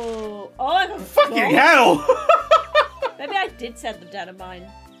 Oh, I got fucking hell! Maybe I did send them down a mine.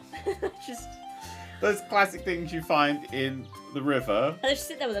 Just those classic things you find in the river. I just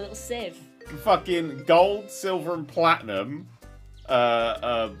sit there with a little sieve. Fucking gold, silver, and platinum.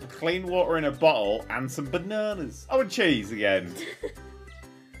 Clean water in a bottle, and some bananas. Oh, and cheese again.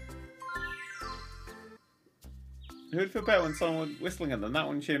 Who would feel better when someone was whistling at them? That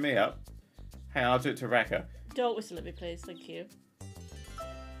wouldn't cheer me up. Hey, I'll do it to Rebecca. Don't whistle at me, please. Thank you.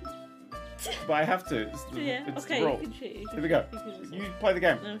 But I have to. It's okay, the rule. you can cheat. Here we go. You play the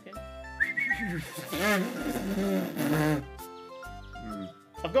game. Okay.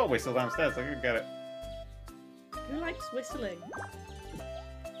 I've got a whistle downstairs. I can get it. Who likes whistling?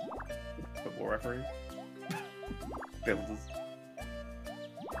 Football referees. Builders.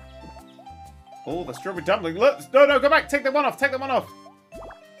 Oh, the strawberry dumpling. Look! No, go back! Take that one off! Take that one off!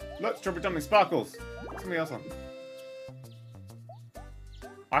 Look, strawberry dumpling sparkles. Put something else on.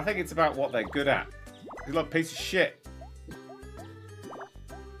 I think it's about what they're good at. You look, piece of shit.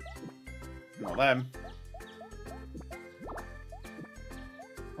 Not them.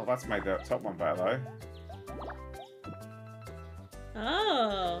 Well, that's made the top one better, though.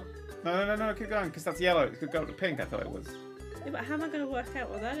 Oh. No, keep going, because that's yellow. It could go to pink, I thought it was. Yeah, but how am I going to work out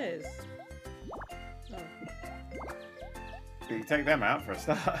what that is? Oh. You take them out for a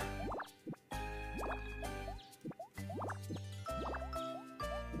start.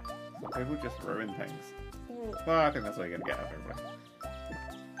 Some people just ruin things. Well, I think that's what you're going to get out of everybody.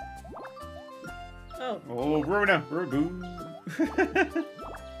 Oh. Oh, ruiner! Boom!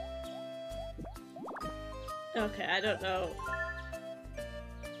 Okay, I don't know.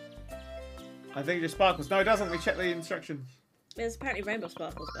 I think it just sparkles. No, it doesn't. We checked the instructions. There's apparently rainbow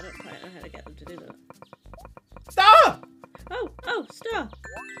sparkles, but I don't quite know how to get them to do that. Star! Oh, star!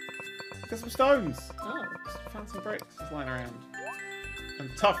 Got some stones. Oh. Just found some bricks just lying around. And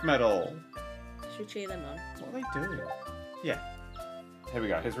tough metal. Should we cheer them on? What are they doing? Yeah. Here we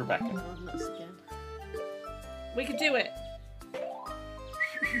go. Here's Rebecca. Oh, not this again. We can do it!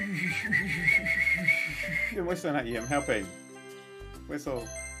 I'm whistling at you. I'm helping. Whistle.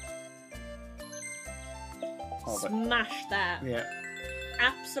 Oh, Smash that. Yeah.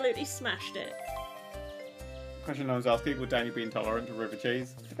 Absolutely smashed it. Question no one's asking, would Danny be intolerant to river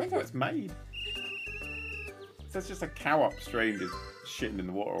cheese? Depends how it's made. So it's just a cow upstream just shitting in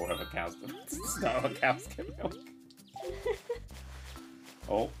the water or whatever cows do. It's not how cows get milk.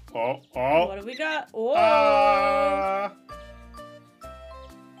 Oh. What have we got? Oh!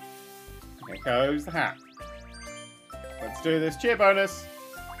 Here goes the hat. Let's do this cheer bonus.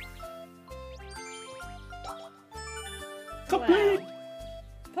 Complete! Wow.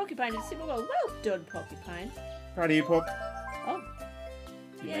 Porcupine did super well. Well done, Porcupine. Proud of you, Pop. Oh.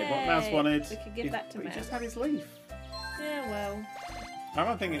 You made what Mouse wanted. We could give that to Mouse. Mouse. He just had his leaf. Yeah, well.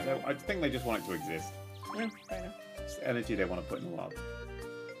 I think they just want it to exist. Yeah, fair enough. It's the energy they want to put in the world.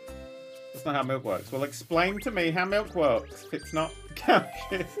 That's not how milk works. Well, explain to me how milk works if it's not cow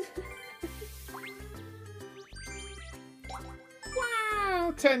shit.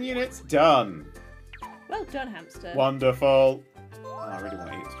 Wow! 10 units done. Well done, hamster. Wonderful. Oh, I really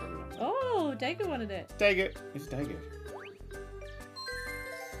want to eat a strawberry. Oh, Dago wanted it. Dago. It's Dago.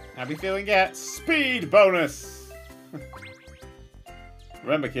 Happy feeling gets speed bonus.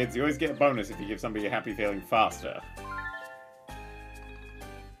 Remember, kids, you always get a bonus if you give somebody a happy feeling faster.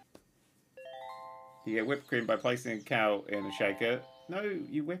 You get whipped cream by placing a cow in a shaker. No,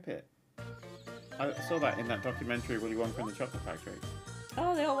 you whip it. I saw that in that documentary, Willy Wonka and the Chocolate Factory.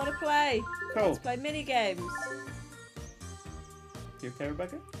 Oh, they all want to play. Cool. Let's play mini games. You okay,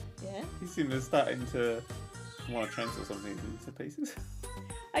 Rebecca? Yeah. You seem to starting to want to transfer something into pieces.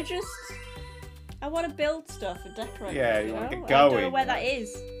 I want to build stuff and decorate. Yeah, it, you want to get I going. don't know where that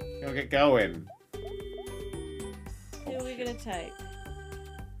is. You want to get going. Who are we going to take?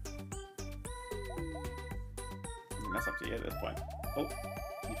 I mean, that's up to you at this point. Oh,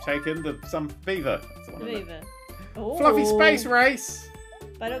 you've taken some beaver. That's the one. Beaver. Oh. Fluffy Space Race!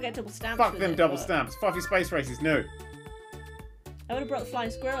 But I don't get double stamps. Fuck with them I would have brought the flying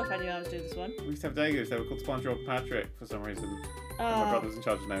squirrel if I knew I was doing this one. We used to have Dagos. They were called SpongeBob and Patrick for some reason. My brother was in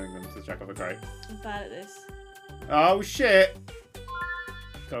charge of naming them to check off a crate. I'm bad at this. Oh shit!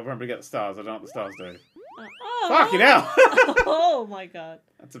 Gotta remember to get the stars. I don't know what the stars do. Oh. Fucking hell! Oh my god.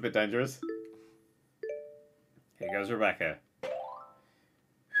 That's a bit dangerous. Here goes Rebecca.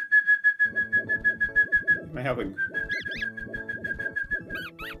 Am I helping?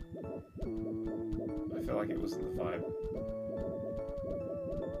 I feel like it wasn't the vibe.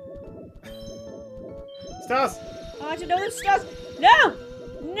 Stars! Oh, I don't know the stars. No!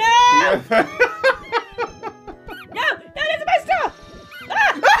 No! No! No, there's my star!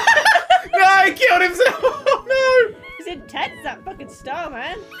 Ah! No, he killed himself! Oh no! It's intense, that fucking star,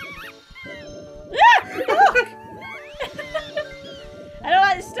 man. Ah! Look! I don't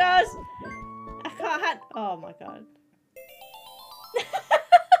like the stars. I can't hand. Oh my god.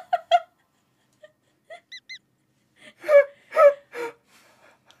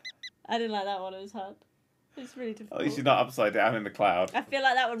 I didn't like that one, it was hard. It's really difficult. At least you're not upside down in the cloud. I feel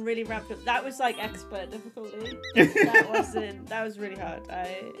like that one really ramped up. That was like expert difficulty. That was really hard.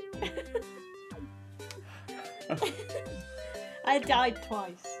 I died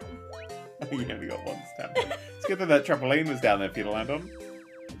twice. I think you only got one stamp. It's good that trampoline was down there for you to land on.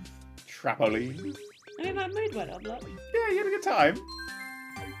 Trampoline. I mean, my mood went up, look. Yeah, you had a good time.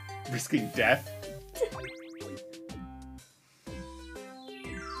 Risking death.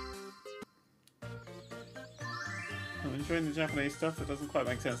 enjoying the Japanese stuff. It doesn't quite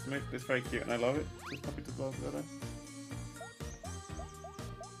make sense to me, but it's very cute and I love it. Just copy to both of them.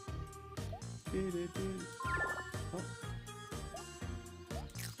 Oh.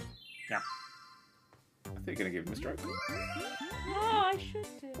 Yeah. I think you're going to give him a stroke. Oh, I should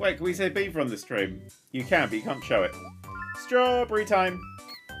do. Wait, can we say beaver on the stream? You can, but you can't show it. Strawberry time!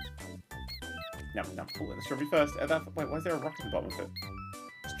 No. Oh, the strawberry first. Wait, why is there a rock at the bottom of it?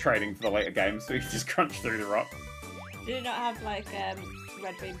 It's trading for the later games, so you can just crunch through the rock. Did it not have, like,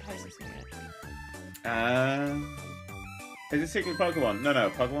 red bean processing in it? Is it Secret Pokemon? No,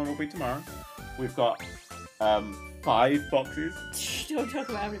 Pokemon will be tomorrow. We've got 5 boxes. Don't talk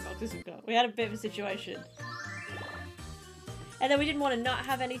about how many boxes we've got. We had a bit of a situation. And then we didn't want to not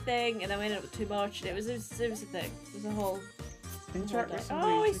have anything, and then we ended up with too much, and it was a thing. It was a whole... Interact with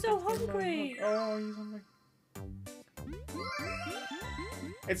somebody. Oh, he's so hungry! Oh, he's hungry.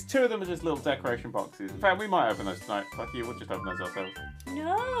 It's 2 of them are just little decoration boxes. In fact, we might open those tonight. Fuck you, we'll just open those ourselves.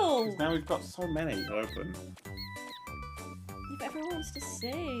 No! Because now we've got so many to open. Yeah, but everyone wants to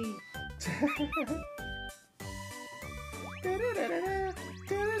see.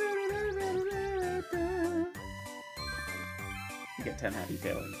 You get 10 happy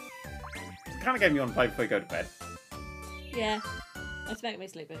feelings. It's the kind of game you want to play before you go to bed. Yeah. It's making me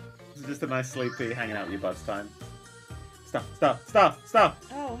sleepy. It's just a nice sleepy, hanging out with your buds time. Stop!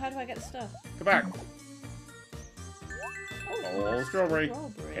 Oh, how do I get the stuff? Go back! Oh, Strawberry.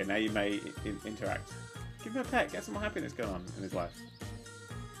 Okay, now you may interact. Give him a pet, get some more happiness going on in his life.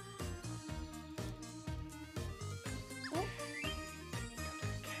 Oh.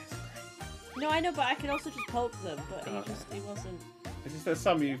 No, I know, but I can also just poke them, but he wasn't... It's just there's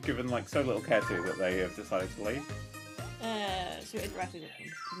some you've given like so little care to that they have decided to leave. So you're interacting with them.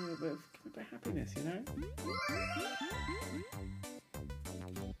 Give me a bit of happiness, you know?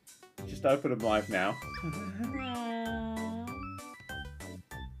 Just open them live now.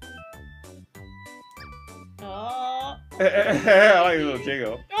 Oh. I like the little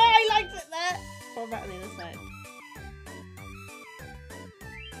jiggle. Oh, I liked it there. What about on the other side?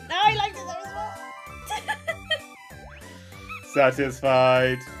 No, I liked it there as well.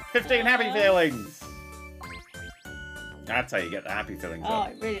 Satisfied. 15 happy feelings. That's how you get the happy feelings Oh, up.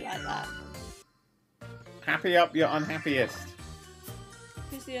 I really like that. Happy up your unhappiest.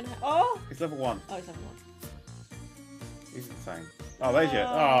 Who's the unhappy? Oh! It's level 1. Oh, it's level 1. He's insane. Oh, there's your...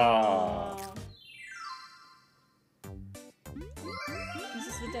 Oh. Is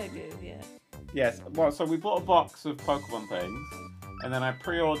this the Dogu? Yeah. Yes, well, so we bought a box of Pokemon things, and then I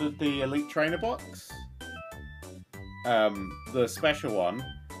pre-ordered the Elite Trainer box. The special one,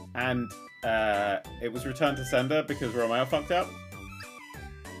 and it was returned to sender because Romeo fucked up.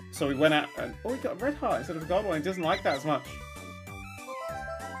 So we went out and... Oh, we got a red heart instead of a gold one. He doesn't like that as much.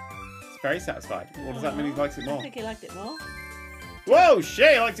 It's very satisfied. Or does that mean he likes it more? I think he liked it more. Whoa,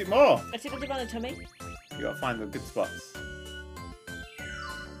 shit, he liked it more! I tickled him on the tummy. You gotta find the good spots.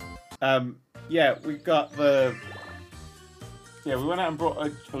 Yeah, we got the... Yeah, we went out and brought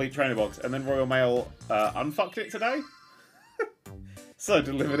a Elite Trainer box, and then Royal Mail unfucked it today. So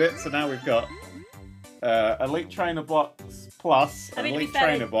delivered it, so now we've got Elite Trainer box plus Elite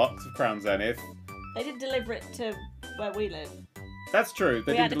Trainer box of Crown Zenith. They didn't deliver it to where we live. That's true.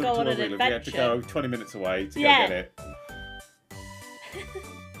 They didn't deliver it to where we live. We had to go 20 minutes away to go get it.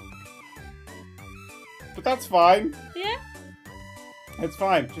 But that's fine. Yeah? It's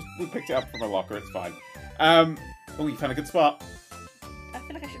fine. Just we picked it up from a locker. It's fine. Oh, you found a good spot. I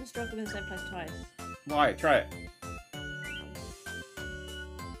feel like I shouldn't stroke them in the same place twice. Why? Try it.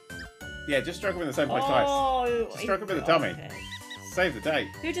 Yeah, just stroke them in the same place twice. Just stroke them in the tummy. Okay. Save the day.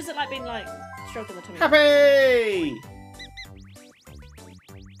 Who doesn't like being like stroked on the tummy? Happy!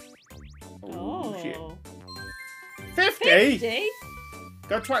 Oh, shit. 50? 50?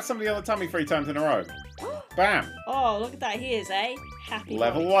 Go twat somebody on the tummy 3 times in a row. Bam! Oh, look at that. He is, eh? Happy.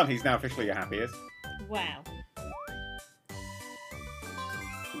 Level boy. 1. He's now officially your happiest. Wow.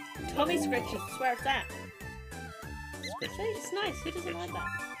 Tummy scratches. Swear it's that. See, it's nice. Who doesn't like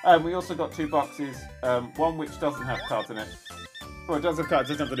that? We also got 2 boxes. One which doesn't have cards in it. Well, it does have cards,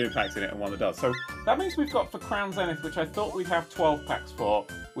 it doesn't have the new packs in it, and one that does. So that means we've got for Crown Zenith, which I thought we'd have 12 packs for,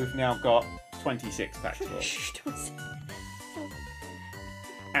 we've now got 26 packs for. Shh, don't say that.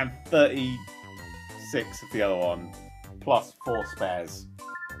 And 36 of the other one, plus 4 spares.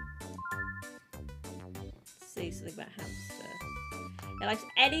 See something about hamster. It likes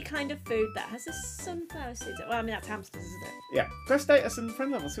any kind of food that has a sunflower seed. Well, I mean, that's hamsters, isn't it? Yeah, go status and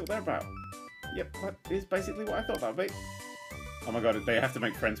friend level, see what they're about. Yep, that is basically what I thought that would be. Oh my god, they have to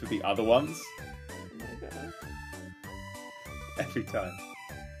make friends with the other ones? Oh my god. Every time.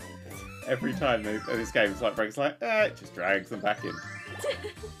 every time this game is like breaks, like, it just drags them back in.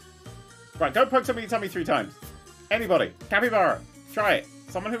 Right, go poke somebody in the tummy 3 times. Anybody. Capybara. Try it.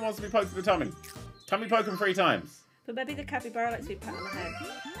 Someone who wants to be poked in the tummy. Tummy poke them 3 times. But maybe the capybara likes to be pat on the head.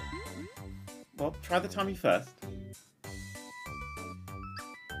 Well, try the tummy first.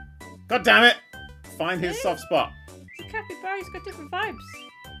 God damn it! Find his soft spot. It's a capybara, he's got different vibes.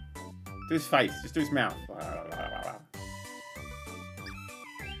 Do his face. Just do his mouth.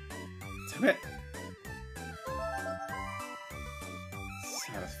 Damn it.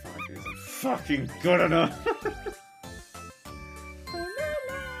 Satisfied isn't fucking good enough.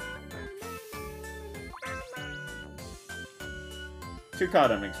 Two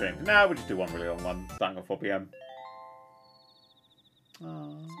card opening stream. No, we'll just do one really long one, starting at 4 PM.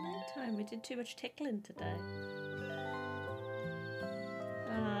 Aww. It's nighttime, we did too much tickling today.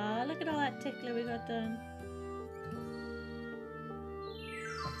 Ah, look at all that tickling we got done.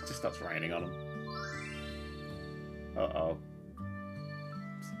 It just starts raining on him. Uh-oh.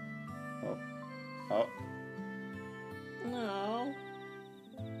 Oh. Oh. No.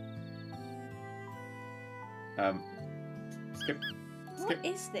 Skip. What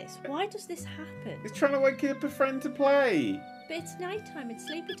is this? Why does this happen? He's trying to wake up a friend to play. But it's nighttime, it's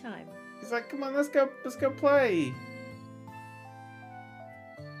sleepy time. He's like, come on, let's go play.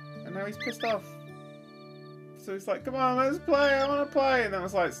 And now he's pissed off. So he's like, come on, let's play, I want to play. And then I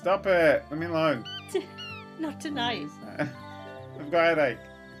was like, stop it, leave me alone. Not tonight. I've got a headache.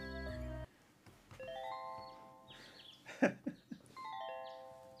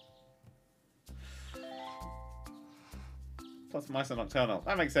 Plus mice are nocturnal.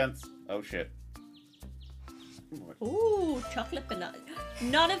 That makes sense. Oh shit. Ooh, chocolate banana.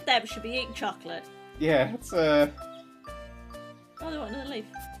 None of them should be eating chocolate. Yeah, it's Oh, they want another leaf.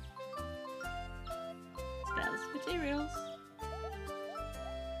 Scarce materials.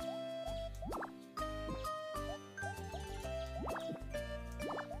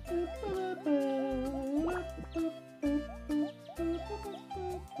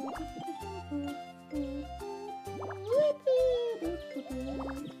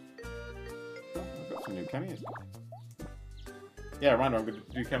 I've got some new cameos. Yeah, reminder, I'm going to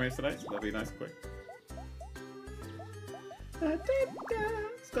do cameos today, so that'll be nice and quick.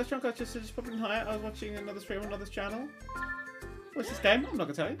 Scotch Drunk Got just popping higher. I was watching another stream on another channel. What's this game? I'm not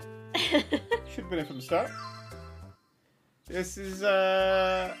going to tell you. Should have been it from the start. This is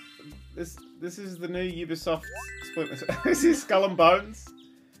this is the new Ubisoft split. This is Skull and Bones.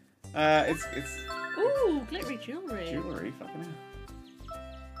 It's Ooh, glittery jewellery. jewellery, fucking hell.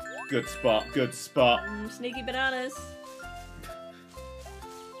 Good spot, good spot. Sneaky bananas.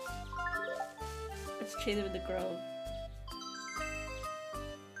 Let's cheer them in the grove.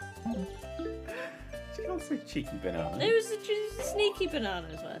 She don't say cheeky banana. It was a sneaky banana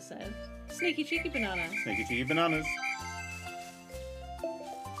is what I said. Sneaky cheeky banana. Sneaky cheeky bananas.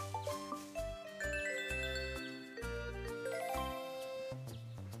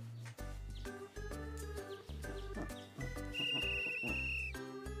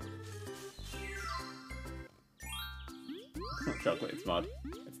 It's not chocolate, it's mud.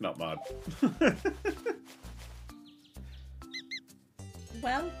 It's not mud.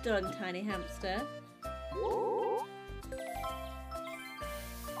 Well done, tiny hamster.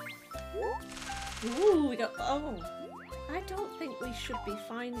 Ooh, we got. Oh, I don't think we should be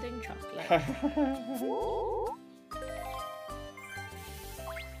finding chocolate.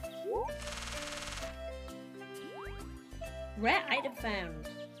 Rare item found.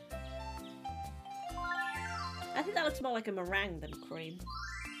 I think that looks more like a meringue than cream.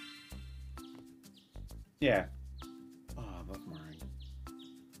 Yeah. Oh, I love meringue.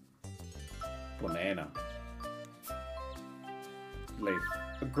 Banana. Leaf.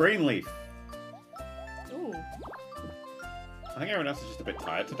 A green leaf. Ooh. I think everyone else is just a bit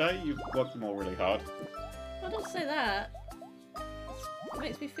tired today. You've worked them all really hard. Oh, don't say that. It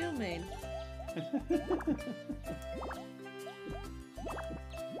makes me feel mean.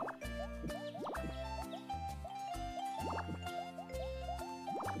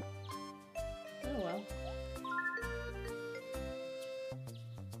 Oh well.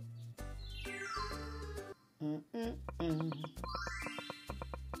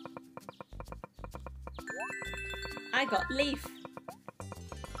 I got leaf.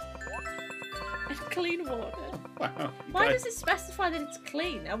 And clean water. Wow. Why does it specify that it's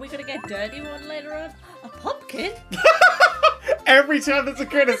clean? Are we going to get dirty one later on? A pumpkin? Every time there's a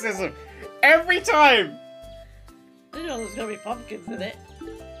criticism. Every time. I didn't know there was going to be pumpkins in it.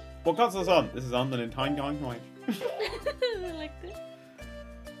 What console's on? This is on the Nintendo Range. I like this.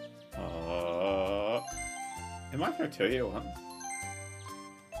 It might throw 2 at once.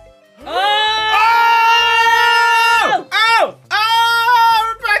 Oh! Oh!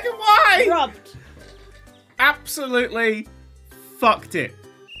 Oh! Rebecca, why? Robbed. Absolutely fucked it.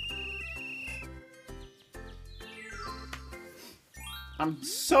 I'm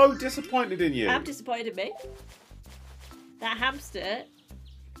so disappointed in you. I'm disappointed in me. That hamster.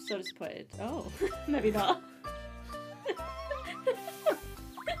 So disappointed. Oh, maybe not.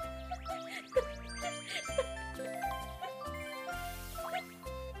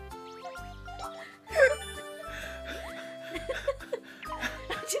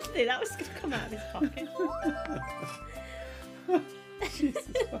 I didn't think that was going to come out of his pocket. Jesus.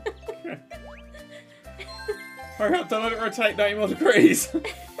 Okay. Hurry up, don't let it rotate 90 more degrees.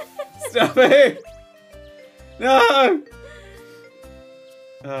 Stop it. No.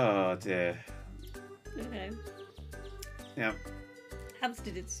 Oh dear. Okay. Yeah. Hamster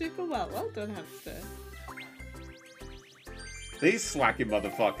did super well. Well done, hamster. These slacking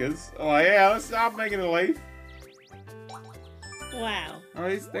motherfuckers. Oh yeah, I'm making a leaf. Wow. Oh,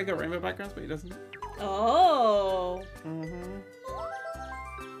 they got rainbow backgrounds, but he doesn't. Oh. Mm-hmm.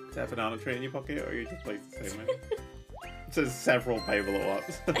 Is that a banana tree in your pocket, or are you just placed the same way? It says several paper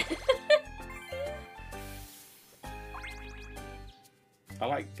ups. I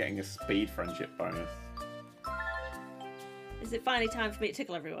like getting a speed friendship bonus. Is it finally time for me to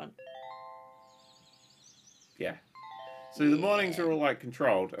tickle everyone? Yeah. So the mornings are all like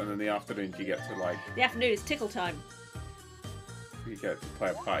controlled, and then the afternoons you get to like The afternoon is tickle time. you get to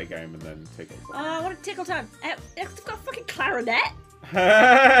play a party game and then tickle. Oh, I want a tickle time. I've got a fucking clarinet.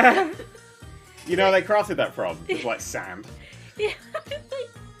 You know they crafted that from? It's like sand. Yeah.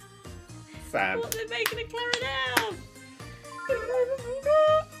 Sand. What they're making a clarinet out of.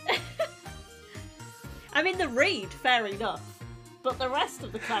 I mean, the reed, fair enough. But the rest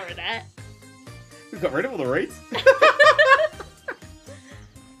of the clarinet. We got rid of all the reeds.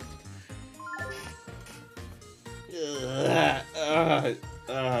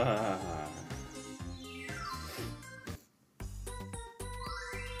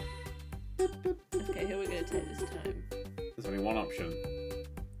 Okay, who are we going to take this time? There's only one option.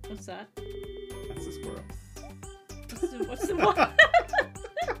 What's that? That's the squirrel. What's the one?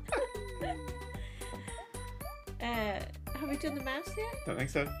 Have we done the mouse yet? Don't think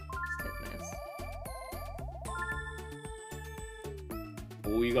so. Let's take the mouse.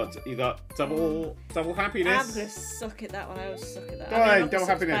 Oh, you got double happiness. I'm gonna suck at that one. I always suck at that. Go I mean, on, not double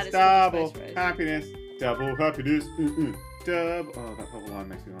suck as happiness, bad as double Space Race. happiness, double happiness. Double. Oh, that purple line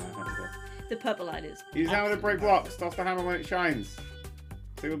makes me want to have a go. The purple line is. Use hammer to break blocks. Toss the hammer when it shines.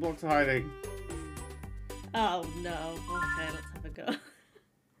 See where blocks are hiding. Oh no. Okay, let's have a go.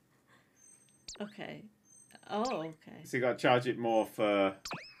 Okay. Oh, okay. So you got to charge it more for.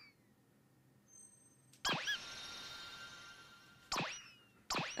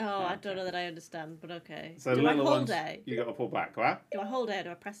 Oh, I don't know that I understand, but okay. So do I little hold ones, A? you got to pull back. What? Do I hold A or do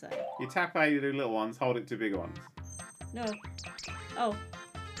I press A? You tap A to do little ones. Hold it to bigger ones. No. Oh.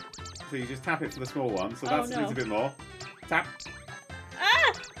 So you just tap it for the small ones. So Oh, that's no. needs a bit more. Tap.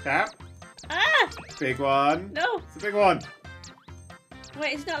 Ah! Tap. Ah! Big one. No! It's a big one.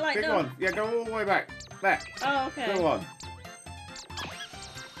 Wait, it's not like Big no. one. Yeah, go all the way back. There. Oh, okay. Little one.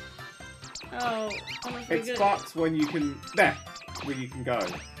 Oh, I'm not very It good. sparks when you can. There. Where you can go.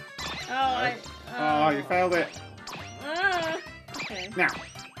 Oh, Oh, you failed it. Ah! Okay. Now.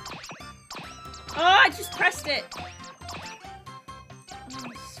 Oh, I just pressed it! Oh,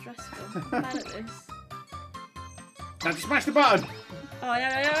 it's stressful. I'm bad at this. Now just smash the button. Oh,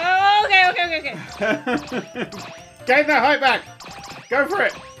 no. Oh, okay. Gain that height back. Go for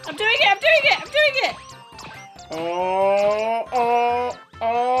it. I'm doing it! Oh.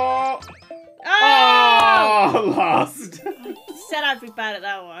 Oh! Oh, lost. Said I'd be bad at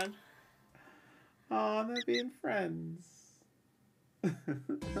that one. Oh, they're being friends.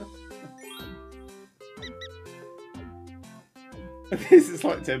 This is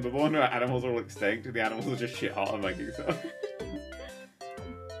like Timberborn, where animals are all extinct and the animals are just shit hot and making stuff.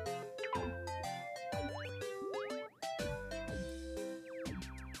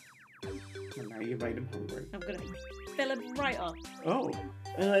 And now you made him hungry. I'm gonna fill him right up. Oh.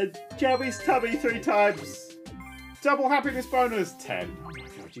 Jab his tummy 3 times. Double happiness bonus 10. Oh my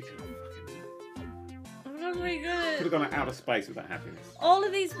god, you could have I'm not very could good. have gone out of space with that happiness. All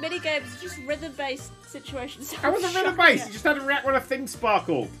of these mini games are just rhythm-based situations. How was it rhythm based? You just had to react when a thing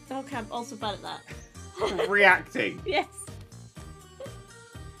sparkled. Okay, I'm also bad at that. Reacting. Yes.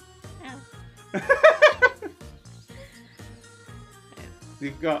 Ow.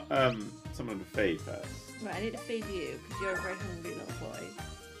 You've got someone to feed first. Right, I need to feed you because you're a very hungry little boy.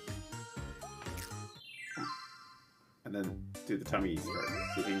 And then do the tummy stroke.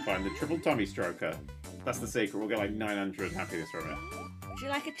 See if you can find the triple tummy stroker. That's the secret. We'll get like 900 happiness from it. Would you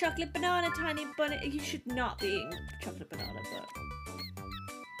like a chocolate banana, tiny bunny? You should not be eating chocolate banana, but...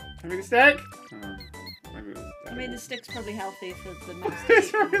 Maybe the stick? Maybe I mean, the stick's probably healthy for the next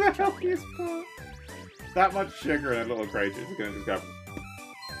It's probably the healthiest part. That much sugar in a little crate is going to just go...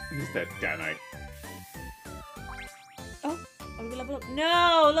 Just dead. Detonate. Oh, are we gonna level up?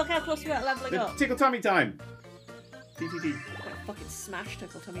 No! Look how close we are to leveling up. Tickle tummy time! TTT. Fucking smash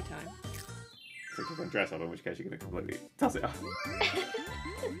tickle tummy time. Except you don't dress up, in which case you're going to completely toss it up.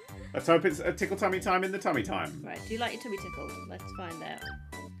 Let's hope it's a tickle tummy time in the tummy time. Right, do you like your tummy tickled? Let's find out.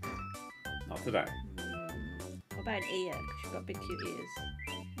 Not today. What about an ear? Because you've got big cute ears.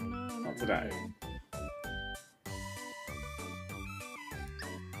 No, Not today.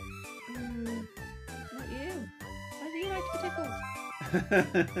 Not you. Why do you like to be tickled?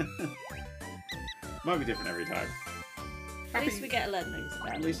 Might be different every time. At least we get 11.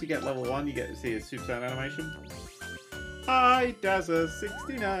 At least you get level 1, you get to see a Super Saiyan animation.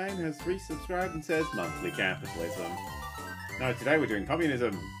 Dazza69 has resubscribed and says monthly capitalism. No, today we're doing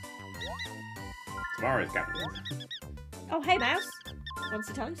communism. Tomorrow is capitalism. Oh, hey, mouse. Wants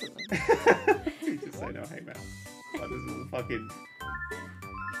to tell you something. You just say no, hey, man. Like, this is a fucking...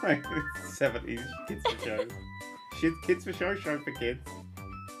 Like, 70s kids for show. Kids for show, show for kids.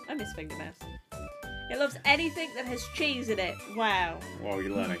 I miss Finger Mouse. It loves anything that has cheese in it. Wow. What are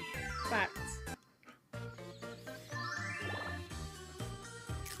you learning? Facts.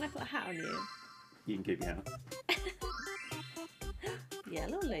 Can I put a hat on you? You can keep your hat.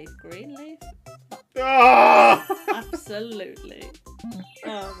 Yellow leaf, green leaf. Oh! Absolutely.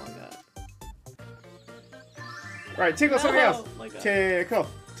 Oh my god. Right, tickle something else. Oh my god. Tickle,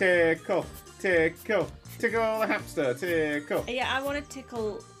 tickle, tickle. Tickle the hamster, tickle. Yeah, I want to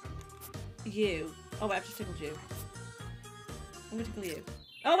tickle you. Oh wait, I've just tickled you. I'm gonna tickle you.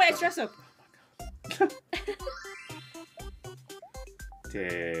 Oh wait, it's dress up. Oh my god.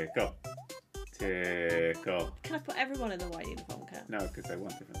 Tickle. Tickle. Can I put everyone in the white uniform, Cat? No, because they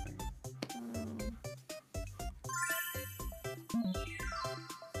want different things.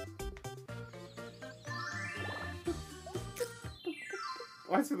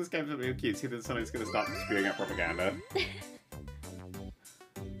 Why is this game something cute? See that somebody's going to start spewing out propaganda. This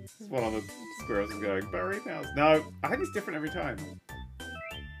is one of the squirrels is going, berry mouse. No, I think it's different every time.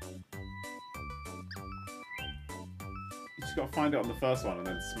 You just got to find it on the first one and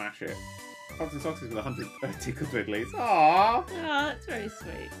then smash it. Fox and Soxies with 100 tickle twiddlies. Aww! Oh, that's very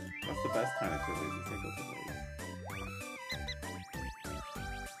sweet. That's the best kind of twiddlies, the tickle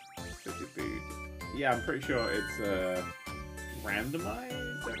twiddlies. Yeah, I'm pretty sure it's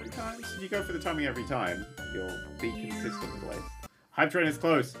randomized every time. So if you go for the tummy every time, you'll be consistent with the list. Hype train is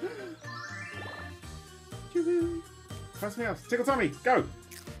close. Press me else. Tickle tummy, go!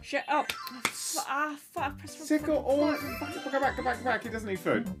 Shut up! I pressed Tickle all. Go back, go back, go back. He doesn't need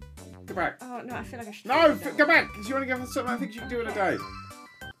food. Go back. Oh no, I feel like I should. No, go back! Because you want to give him something I think you can do in a day.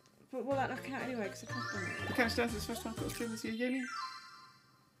 But will that not count anyway? Because I can't do it. The Couch Dance is the first time I've got a stream this year, Yemi.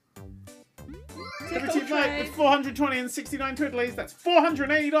 Tickle Every team train. night with 420 and 69 twiddlies. That's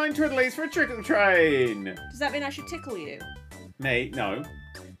 489 twiddlies for a trickle train. Does that mean I should tickle you? Mate, no.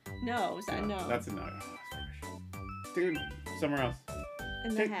 No, is that a no? That's a no. Tickle him somewhere else.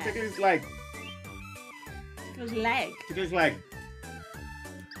 In the head. Tickle his leg. Tickle his leg. Tickle his leg.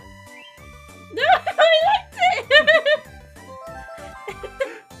 No, I liked it!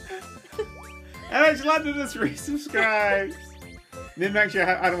 Alex London has resubscribed. Nim makes you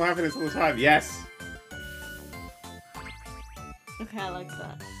animal happiness all the time. Yes. Okay, I like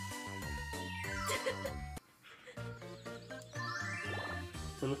that.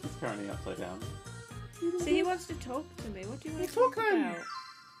 The look is currently upside down. See, he wants to talk to me. What do you want to Talk talk to him. about?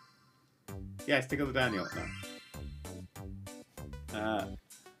 Yes, tickle the Daniel. No.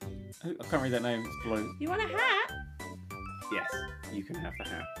 I can't read that name. It's blue. You want a hat? Yes, you can have the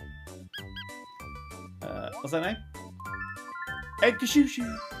hat. What's that name? Ed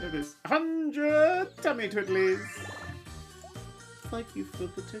Kashushu. There it is. 100 tummy twiddlies. Thank you for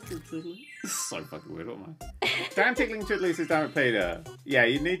the tickle twiddlies. This is so fucking weird, what am I? Damn tickling twiddlies is damn it, Peter. Yeah,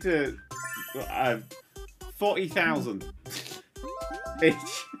 you need to... 40,000 each.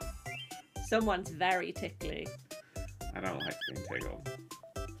 Someone's very tickly. I don't like being tickled.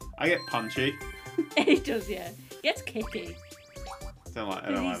 I get punchy. He does, yeah. He gets kicky. I don't like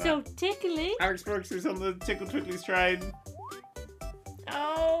He's that. so tickly. Alex Brooks is on the Tickle Twiddlies train.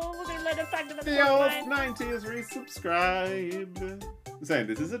 Oh, we're gonna let him back to the The front old line. 90 is resubscribed. Saying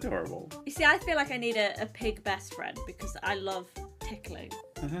this is adorable. You see, I feel like I need a pig best friend because I love tickling.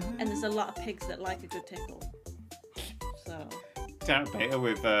 And there's a lot of pigs that like a good tickle. So... out a beta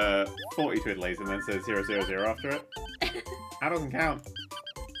with 40 twiddlies and then says 000 after it. That doesn't count.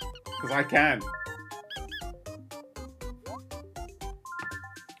 Because I can.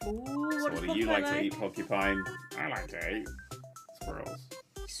 Ooh, So what do you like to eat, Porcupine? I like to eat squirrels.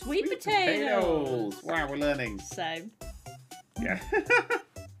 Sweet potatoes. Wow, we're learning. Same. Yeah.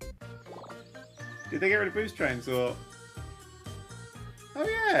 Did they get rid of boost trains or? Oh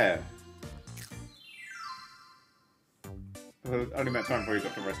yeah. Well, only meant time for you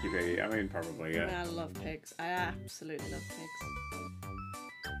got to rescue Piggy. I mean, probably yeah. I love pigs. I absolutely love pigs.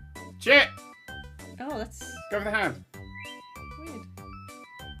 Shit! Oh, that's Go for the hand. weird.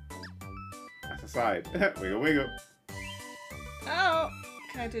 That's a side. Wiggle, wiggle. Oh,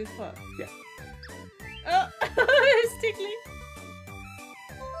 can I do foot? Yeah. Oh, it's tickling.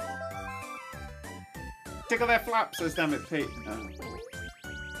 Tickle their flaps, says damn it, Pete. Oh.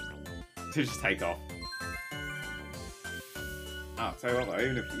 To just take off. Ah, tell you what though,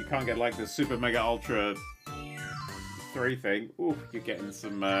 even if you can't get like the super mega ultra 3 thing, ooh, you're getting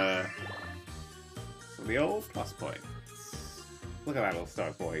some of the old plus points. Look at that little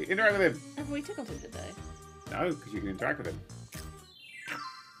star boy. Interact with him. Have we tickled him today? No, because you can interact with him.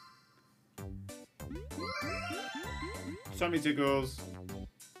 Tummy tickles.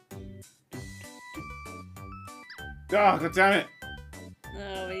 Oh, god damn it!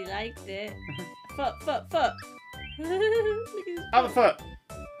 Oh, he liked it. Foot. Look at his Other foot!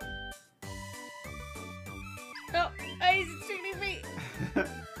 Oh, he's tickling me.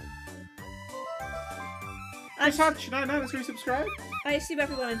 Nice touch! No, let's resubscribe. I assume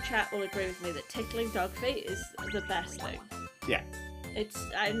everyone in chat will agree with me that tickling dog feet is the best thing. Yeah.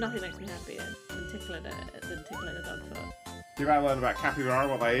 Nothing makes me happier than tickling a dog foot. You might learn about capybara,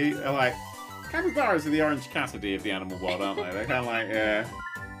 what they eat. They're like, capybaras are the Orange Cassidy of the animal world, aren't they? They're kind of like,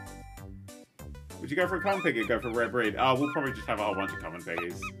 Would you go for a common piggy or go for a rare breed? Oh, we'll probably just have a whole bunch of common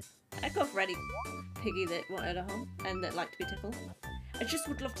piggies. I'd go for any piggy that wanted a home and that liked to be tickled. I just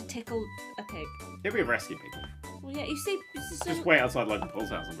would love to tickle a pig. It'll be a rescue piggy. Well, yeah, you see... Just wait outside Logan Paul's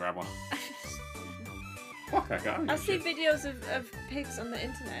house and grab one. Fuck that guy. I see videos of pigs on the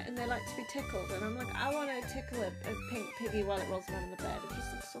internet and they like to be tickled, and I'm like, I want to tickle a pink piggy while it rolls around in the bed. It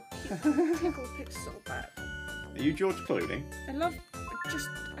just looks so cute. Tickle pigs so bad. Are you George Clooney? I love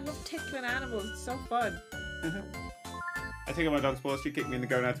tickling animals. It's so fun. I tickle my dog's paws. She kicked me in the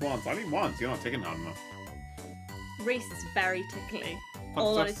gonads once. I didn't once. You're not tickling hard enough. Reese is very tickly.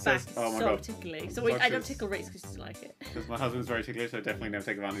 All on his back is oh my so God. tickly. So I don't tickle Reese because she doesn't like it. Because my husband's very ticklish, so I definitely never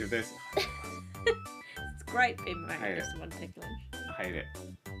take advantage of this. It's great being married to someone ticklish. I hate it.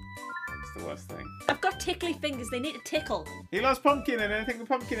 It's the worst thing. I've got tickly fingers. They need to tickle. He loves pumpkin and anything with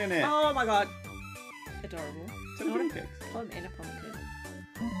pumpkin in it. Oh my god. Adorable. So do pigs. Put him in a pumpkin.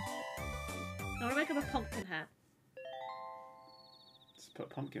 I want to make him a pumpkin hat. Just put a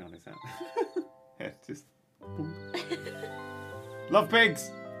pumpkin on his hat. Yeah, just... boom. Love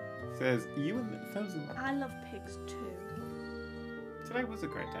pigs! Says, you and Thousand. I love pigs too. Today was a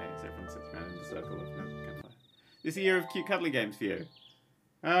great day as everyone sits around in a circle of campfire. This is a year of cute cuddly games for you.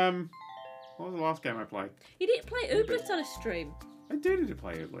 What was the last game I played? You didn't play Ooblets on a stream. I need to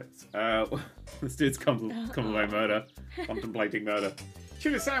play Ooblets. This dude's contemplating murder. Contemplating murder.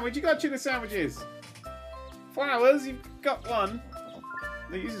 Tuna sandwich, you got tuna sandwiches! Flowers, you've got one.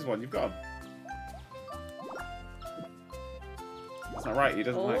 No, he uses one, you've got them. That's not right, he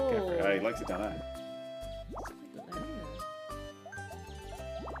doesn't like Caffrey. Oh, he likes it down there.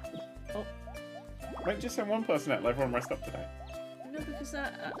 Oh. Wait, just send one person out, let everyone rest up today. No, because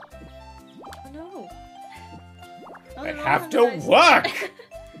that... no. They have to work!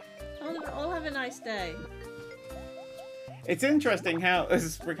 I'll have a nice day. It's interesting how,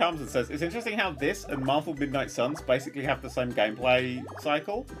 as Rick Harmson says, it's interesting how this and Marvel Midnight Suns basically have the same gameplay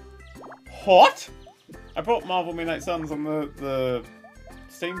cycle. What? I bought Marvel Midnight Suns on the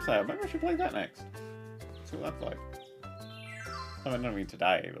Steam sale. Maybe I should play that next. See what that's like. I mean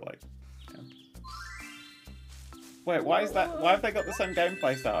today, but like... Yeah. Wait, why is that? Why have they got the same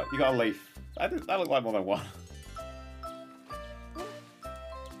gameplay style? You got a leaf. That looked like more than one.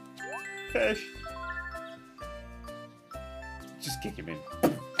 Fish. Just kick him in.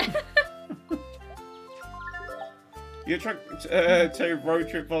 You try to Road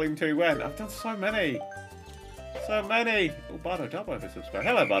Trip Volume 2 when? I've done so many. So many. Oh, Bardo Dubbo for subscribe.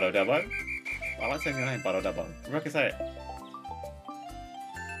 Hello, Bardo Dubbo. I like saying your name, Bardo Dubbo. Rebecca, say it.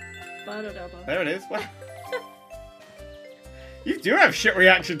 Bardo Dubbo. There it is. Well, you do have shit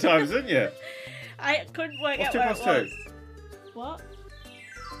reaction times, don't you? I couldn't work out where it was. What?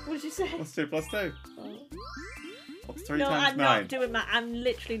 What did you say? What's 2 plus 2? Oh. What's 3 no, times I'm 9? not doing math. I'm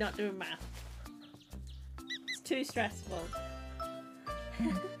literally not doing math. It's too stressful.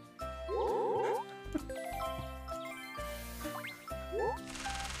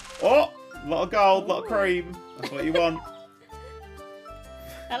 Oh, a lot of gold, a lot of cream. That's what you want.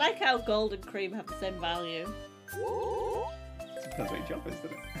 I like how gold and cream have the same value. Depends what your job is,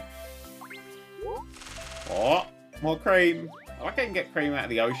 doesn't it? Oh, more cream. I like I can get cream out of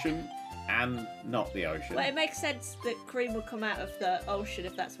the ocean and not the ocean. Well, it makes sense that cream will come out of the ocean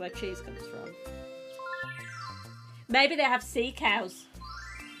if that's where cheese comes from. Maybe they have sea cows.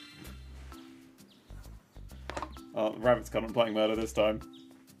 Oh, the rabbit's contemplating murder this time.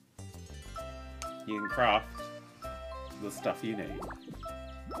 You can craft the stuff you need.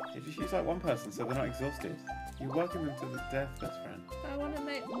 You just use like one person so they're not exhausted. You're working them to the death, best friend. I want to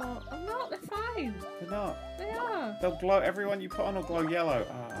make more. I'm not, they're fine. They're not. They are. They'll glow, everyone you put on will glow yellow.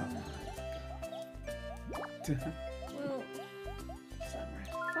 Ah. Well, Samurai.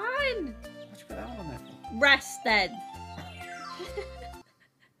 fine. Why'd you put that one on there for? Rest then.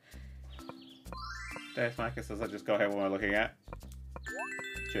 Deus Macus says I just got here what am I looking at?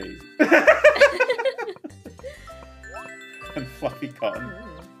 Cheese. And fluffy cotton.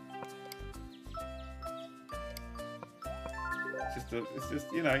 It's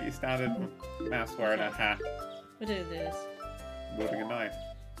just, you know, your standard mouse wearing a hat, We're doing this. wielding a knife.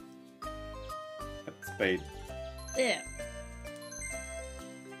 At speed. Yeah.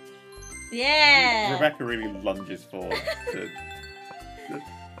 Yeah. Rebecca really lunges forward to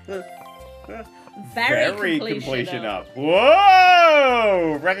Very completion up.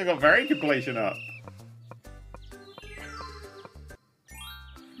 Whoa! Rebecca got very completion up.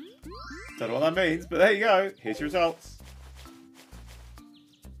 Don't know what that means, but there you go. Here's your results.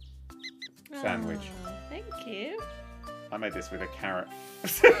 Sandwich. Oh, thank you. I made this with a carrot.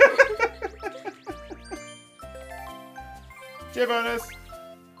 Cheer bonus!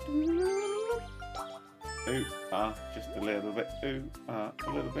 Ooh, just a little bit. Ooh, a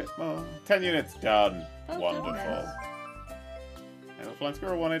little bit more. 10 units done. Oh, Wonderful. goodness. And the flying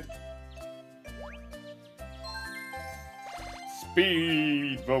squirrel wanted.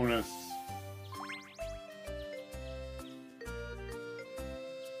 Speed bonus.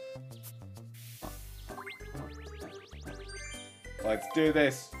 Let's do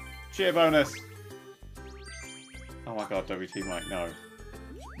this. Cheer bonus. Oh my god, WT Mike, no.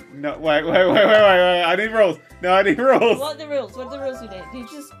 No, wait. I need rules. No, I need rules. What are the rules? What are the rules you need? You're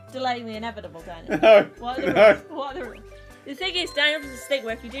just delaying the inevitable, Daniel. No. What are the No. rules? What are the rules? The thing is, Daniel does this thing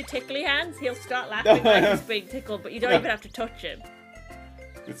where if you do tickly hands, he'll start laughing like he's being tickled, but you don't even have to touch him.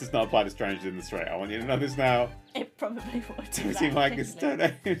 This does not apply to strangers in the street. I want you to know this now. It probably would. WT Mike is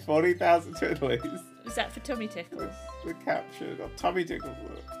donating 40,000 twiddlies. Is that for tummy tickles? We're captured. Oh, tummy tickles.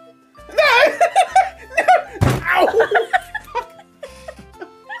 No! No! Ow!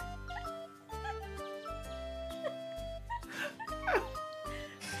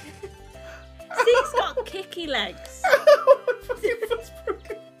 See, he's got kicky legs. Your foot's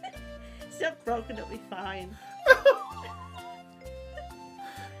broken. It's not broken, it'll be fine.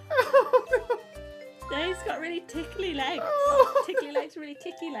 Oh, no. No, he's got really tickly legs. Oh. Tickly legs, really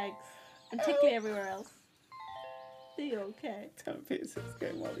kicky legs. And tickly everywhere else. Are you okay? Don't Peter sits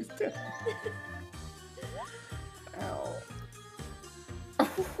going while he's dead. Ow.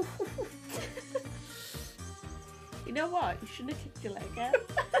 You know what? You shouldn't have kicked your leg out.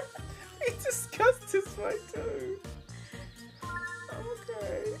 He discussed his way too.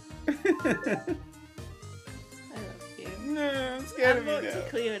 Okay. I love you. No, I'm I scared of you won't now.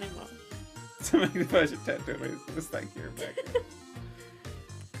 tickle you anymore. To make the version 10 dollars. Just thank you, Rebecca.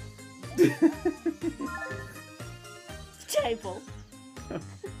 Table. Oh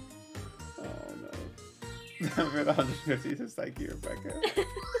no. I'm at 150, says thank you, Rebecca.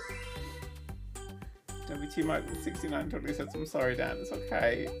 WT Mike 69 totally says, I'm sorry, Dan, it's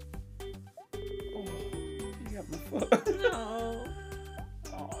okay. Oh, you got my foot. No.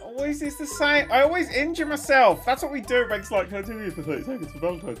 Oh, always is the same. I always injure myself. That's what we do. It makes like continue for 30 seconds for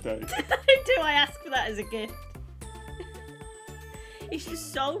Valentine's Day. Do I ask for that as a gift? It's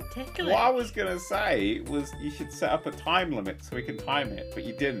just so tickling. What I was going to say was you should set up a time limit so we can time it, but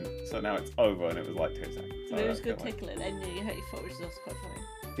you didn't. So now it's over and it was like 2 seconds. So It was that's good kinda tickling, and you hurt your foot, which is also quite funny.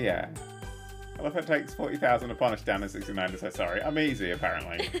 like, yeah. Well, if it takes 40,000 to punish Dan at 69 to say sorry, I'm easy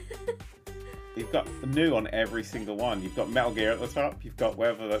apparently. You've got new on every single one. You've got Metal Gear at the top. You've got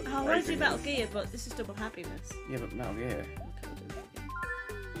whatever the. Oh, I want to do racing Metal is. Gear, but this is double happiness. Yeah, but Metal Gear. Okay, we'll do Metal Gear.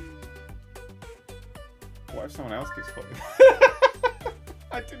 What if someone else gets 40?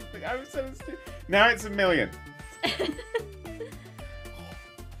 I didn't think I was so stupid. Now it's 1 million. Oh,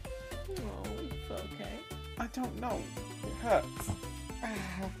 it's okay. I don't know. It hurts.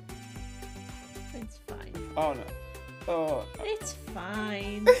 It's fine. Oh no. Oh. It's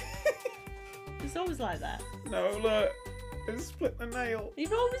fine. It's always like that. No, look. It's split the nail.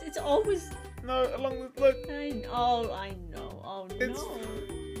 It's always. No, along with look. I know. Oh no. It's...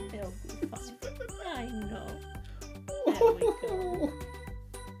 It'll be fine. I know. There we go.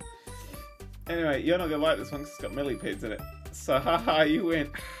 Anyway, you're not gonna like this one because it's got millipedes in it. So, haha, you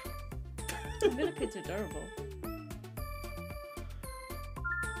win. Millipedes are adorable.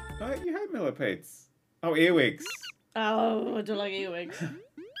 Oh, you had millipedes. Oh, earwigs. Oh, I don't like earwigs.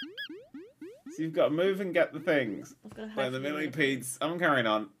 So you've got to move and get the things. I've got to By have the the millipedes. I'm carrying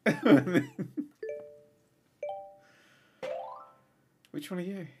on. Which one are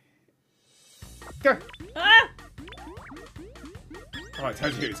you? Go! Ah! Oh, I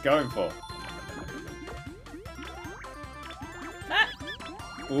told you who it's going for. Ah!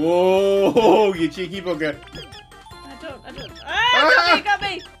 Whoa, you cheeky bugger. I don't. Ah! Got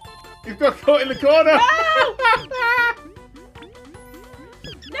me! You've got caught in the corner!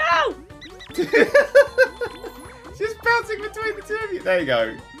 No! She's bouncing between the two of you. There you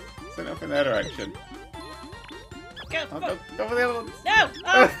go. Send it off in that direction. Go for the other one. No!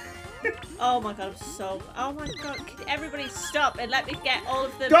 Oh. Oh my god, I'm so... Oh my god, can everybody stop and let me get all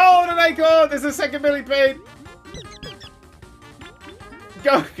of them? Golden acorn! There's a second millipede!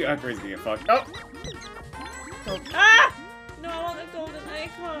 Go! Oh, Green's gonna get fucked. Oh! Oh. Ah! No, I want the golden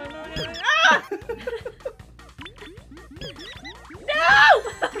acorn. No! Ah! No!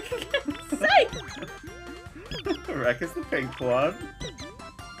 For God's sake! Wreck is the pink one.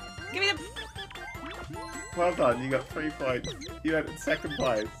 Give me the... Well done, you got 3 points. You had second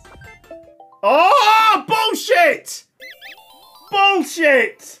place. Oh! Bullshit!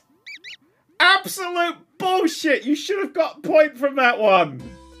 Bullshit! Absolute bullshit! You should have got a point from that one.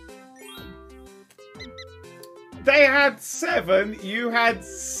 They had 7, you had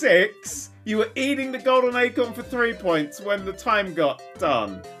 6. You were eating the golden acorn for 3 points when the time got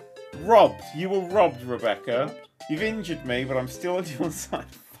done. Robbed. You were robbed, Rebecca. You've injured me, but I'm still on your side.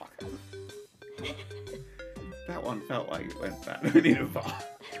 Fuck. That one felt like it went bad. We need a bar.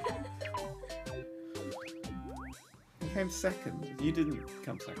 You came second. You didn't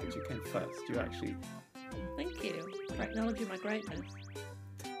come second, you came first. You actually... Thank you for acknowledging my greatness.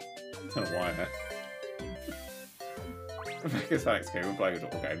 I don't know why, huh? Rebecca's next game, we're playing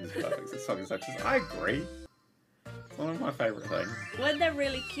with all games, it's perfect. It's fucking such as I agree. It's one of my favourite things. When they're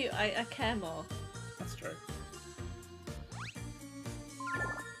really cute, I care more. That's true.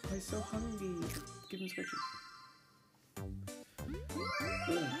 Oh, he's so hungry. Give him scratches.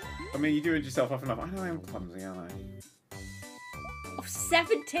 I mean, you do it yourself off enough. I know I'm clumsy, aren't I? Oh,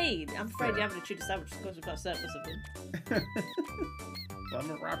 17? I'm afraid you haven't a tuna sandwich because we've got a surplus of them.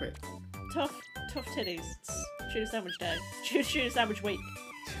 I'm a rabbit. Tough titties. It's tuna sandwich day. Tuna sandwich week.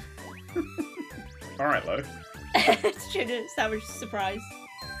 Alright, Lo. It's tuna sandwich surprise.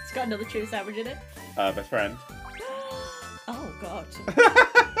 It's got another tuna sandwich in it. Best friend. Oh, God.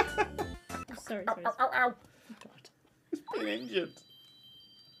 Oh, sorry. Ow, ow, ow, ow. Oh, God. It's been injured.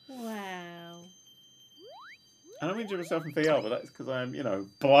 Wow. And I'm injured myself in VR, but that's because I'm, you know,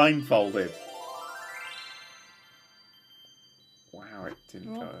 blindfolded. Wow, it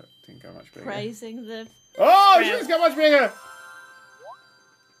didn't go much bigger. Praising the... Oh, it just got much bigger!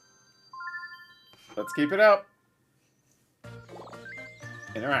 Let's keep it up.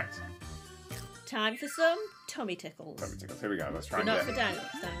 Interact. Time for some tummy tickles. Tummy tickles. Here we go. Let's try But and not get... for Dan,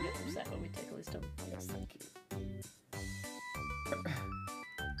 because Dan gets upset when we tickle his tummy. Yes, thank you.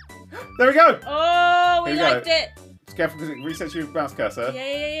 There we go! Oh, we Here we liked it! Just careful because it resets your mouse cursor.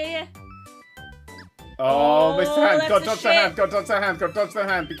 Yeah. Oh, missed the hand. that's God, a dodge the shit. hand. God, dodge the hand. God, dodge the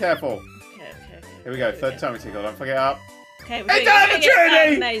hand. Be careful. Okay. Here we go. Third tummy tickle. Don't forget up. Okay, we're Hey, doing Dad, it.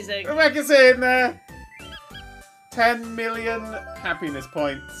 Trinity! Amazing. Rebecca's in there. 10 million happiness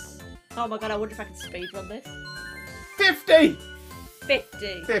points. Oh my god, I wonder if I can speedrun this. 50!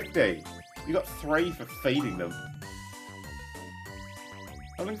 50. 50. You got 3 for feeding them.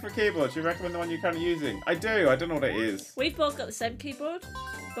 I'm looking for a keyboard. Do you recommend the one you're currently using? I do. I don't know what it is. We've both got the same keyboard,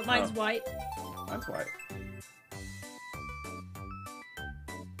 but mine's white. Mine's white.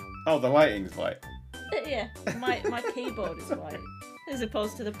 Oh, the lighting's white. Yeah, my keyboard is white. As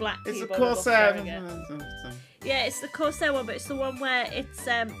opposed to the black It's a keyboard. Corsair. Yeah, it's the Corsair one, but it's the one where it's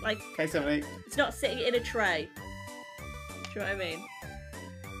like K78. it's not sitting in a tray. Do you know what I mean?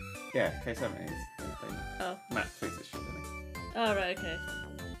 Yeah, K78 is the thing. Oh. Matt tweets this shit, doesn't he? Oh right, okay.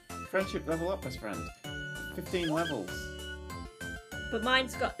 Friendship level up, best friend. 15 levels. But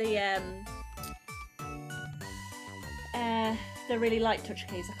mine's got the really light touch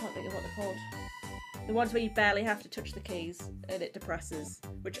keys. I can't think of what they're called. The ones where you barely have to touch the keys and it depresses,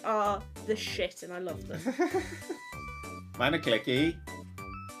 which are the shit, and I love them. Mine are clicky.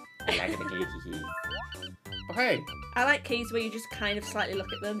 I like the clicky. Oh, hey. I like keys where you just kind of slightly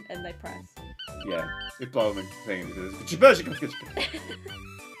look at them and they press. Yeah. Just blow them and thing.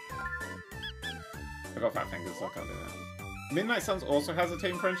 I got fat fingers, so I can't do that. Midnight Suns also has a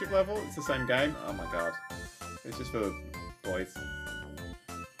team friendship level. It's the same game. Oh my god. It's just for boys.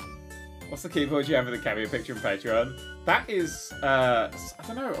 What's the keyboard you have with the cameo picture on Patreon? That is, I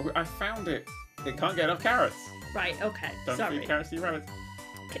don't know. I found it. It can't get enough carrots. Right, okay. Don't Sorry. feed carrots to your rabbits.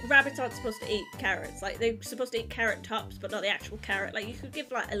 Rabbits aren't supposed to eat carrots. Like, they're supposed to eat carrot tops, but not the actual carrot. Like, you could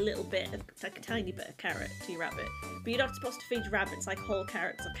give, like, a little bit, like a tiny bit of carrot to your rabbit. But you're not supposed to feed rabbits, like, whole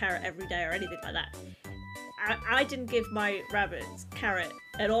carrots or carrot every day or anything like that. I didn't give my rabbits carrot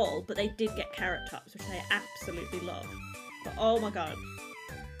at all, but they did get carrot tops, which I absolutely love. But, oh my god.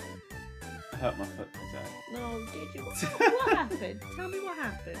 I hurt my foot today. No, did you? What happened? Tell me what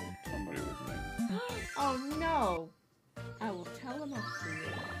happened. Somebody was me. Oh no. I will tell them off to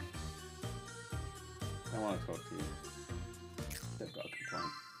you. I want to talk to you. They've got a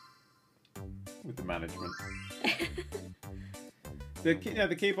complaint. With the management.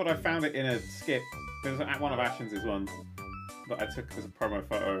 The keyboard, I found it in a skip. There was one of Ashens' ones that I took as a promo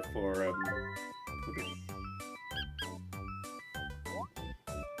photo for this.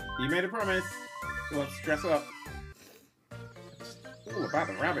 You made a promise. You want to dress up. It's all about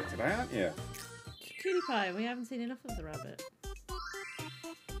the rabbit today, aren't you? Cutie pie, we haven't seen enough of the rabbit.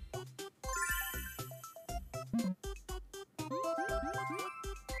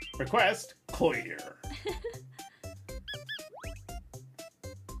 Request clear.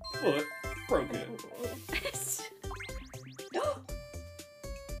 Foot broken.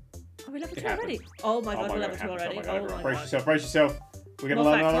 Are we level 2 already? Oh my god, we're level 2 already. Oh my god. Brace yourself, brace yourself. We're gonna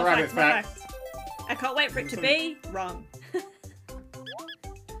More learn all the facts, rabbits more back. facts. I can't wait for it to be wrong.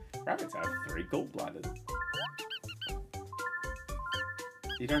 Rabbits have 3 gallbladders.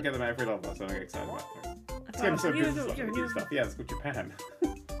 You don't get them every level, so I don't get excited about them. It's getting so good stuff. Yeah, it's called Japan.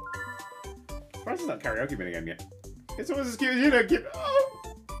 Surprised it's not karaoke minigame yet. It's almost as cute as you don't get.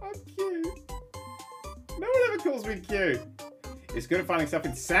 Oh, I'm cute. No one ever calls me cute. It's good at finding stuff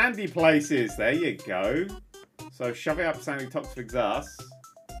in sandy places. There you go. So shove it up Sandy Toxic's ass.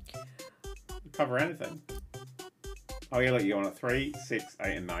 You cover anything. Oh yeah, look, you want a 3, 6,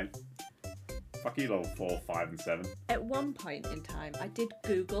 8, and 9. Fuck you, level 4, 5, and 7. At one point in time, I did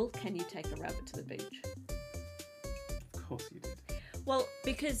Google, can you take a rabbit to the beach? Of course you did. Well,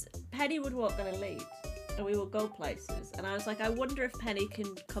 because Penny would walk on a lead, and we would go places, and I was like, I wonder if Penny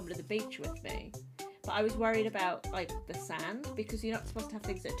can come to the beach with me. But I was worried about, like, the sand, because you're not supposed to have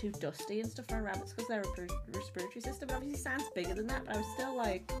things that are too dusty and stuff for rabbits, because they're a respiratory system. But obviously sand's bigger than that, but I was still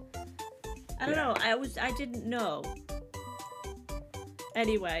like, I don't know, I didn't know.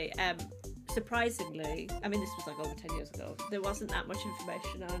 Anyway, surprisingly, I mean, this was like over 10 years ago, there wasn't that much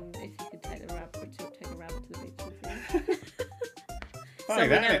information on if you could take a rabbit to the beach with you. Funny,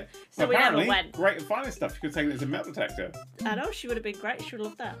 that, so we never went. Great and finest stuff. She could take it as a metal detector. I know, she would have been great. She would have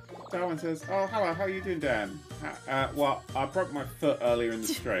loved that. Darwin says, oh, hello, how are you doing, Dan? Well, I broke my foot earlier in the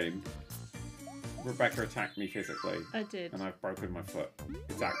stream. Rebecca attacked me physically. I did. And I've broken my foot.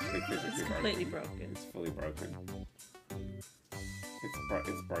 It's actually physically broken. It's completely broken. It's fully broken.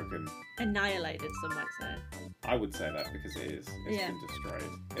 It's broken. Annihilated, some might say. I would say that because it is. It's been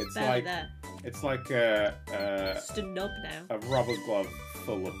destroyed. It's barely like there. It's like just a nub now. A rubber glove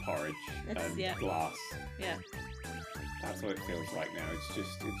full of porridge and glass. Yeah. That's what it feels like now. It's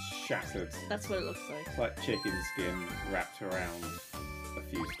shattered. That's what it looks like. It's like chicken skin wrapped around a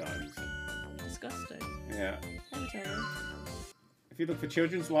few stones. Disgusting. Yeah. Let me tell you. If you look for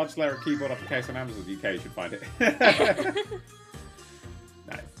children's large layer keyboard uppercase on Amazon UK, you should find it.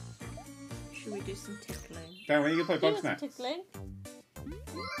 Nice. Should we do some tickling? Dan, when are you going to play Bug Snacks? Tickling?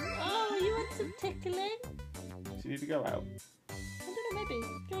 Oh, you want some tickling? Do you need to go out? I don't know, maybe. Do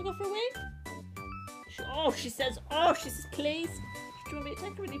you want to go for a wee? She says, please. Do you want me to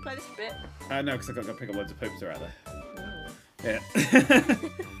take her when you play this bit? No, because I've got to go pick up loads of poops that are out there. Oh. Yeah.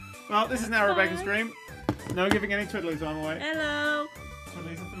 Well, this is now Rebecca's stream. No giving any twiddlies on the way. Hello.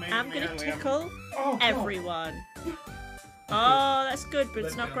 Twiddlies are for me. I'm going to tickle Oh, everyone. Oh, that's good, but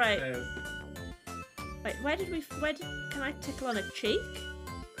it's not great. Wait, can I tickle on a cheek?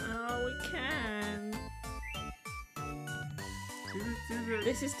 Oh, we can.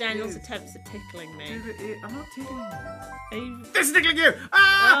 This is Daniel's attempts at tickling me. I'm not tickling you. This is tickling you!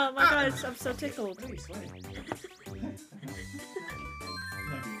 Ah! Oh my god, I'm so tickled.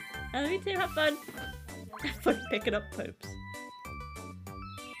 Oh, me too, have fun. Have fun picking up poops.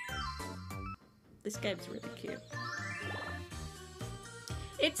 This game's really cute.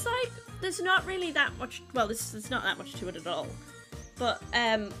 It's like, there's not really that much, well, there's not that much to it at all. But, I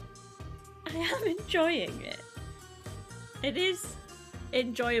am enjoying it. It is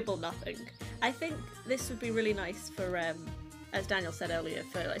enjoyable nothing. I think this would be really nice for, as Daniel said earlier,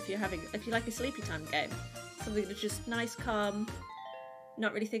 for if you like a sleepy time game. Something that's just nice, calm,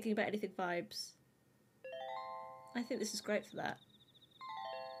 not really thinking about anything vibes. I think this is great for that.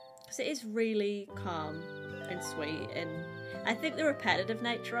 Because it is really calm and sweet, and I think the repetitive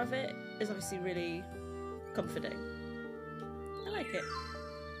nature of it is obviously really comforting. I like it.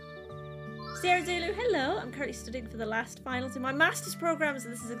 Sierra Zulu, hello! I'm currently studying for the last finals in my master's programs,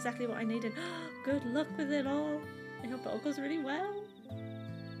 and this is exactly what I needed. Good luck with it all. I hope it all goes really well.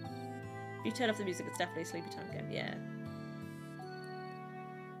 If you turn off the music, it's definitely a sleepy time game, yeah.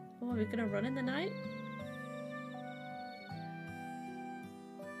 Oh, are we gonna run in the night?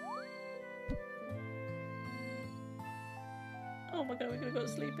 Oh my god, we're gonna go to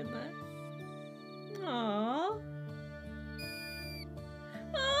sleep in there. Aww.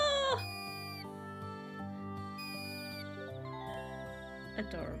 Oh!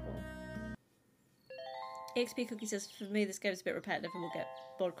 Adorable. EXP Cookie says, for me this game's a bit repetitive and we'll get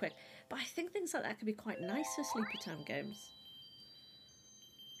bored quick. But I think things like that can be quite nice for sleepy time games.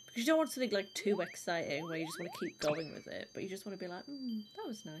 Because you don't want something like too exciting where you just want to keep going with it. But you just want to be like, that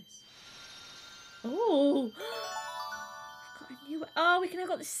was nice. Oh! I've got a new... Oh, we can have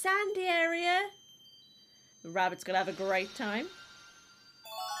got the sandy area. The rabbit's going to have a great time.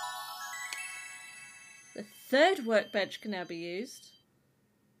 The third workbench can now be used.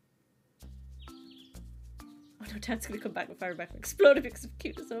 Oh no, Dad's going to come back with fire back and explode because of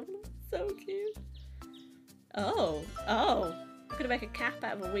cuteness of them. So cute. Oh. I'm going to make a cap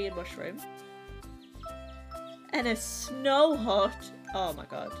out of a weird mushroom. And a snow hut. Oh my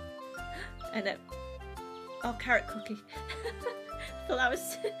god. And a... Oh, carrot cookie. I thought that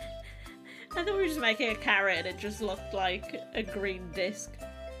was... I thought we were just making a carrot and it just looked like a green disc.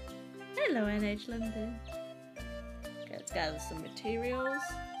 Hello, NH London. Okay, let's gather some materials.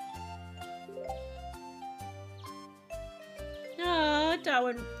 Oh,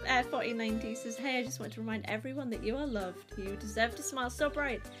 Darwin 1490 says, hey, I just want to remind everyone that you are loved. You deserve to smile so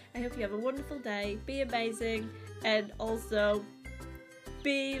bright. I hope you have a wonderful day. Be amazing. And also,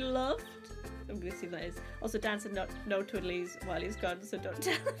 be loved. I'm going to see what that is. Also, Dan said no twiddlies while he's gone, so don't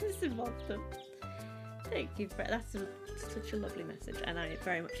tell him this involved them. Thank you for that's such a lovely message, and I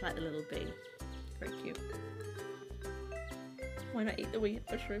very much like the little bee. Very cute. Why not eat the weird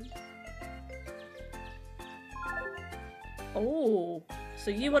mushroom? Oh,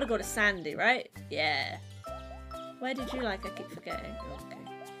 so you want to go to Sandy, right? Yeah. Where did you like? I keep forgetting. Okay.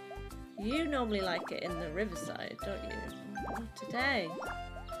 You normally like it in the riverside, don't you? Not today.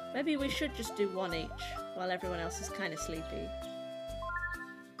 Maybe we should just do one each while everyone else is kind of sleepy.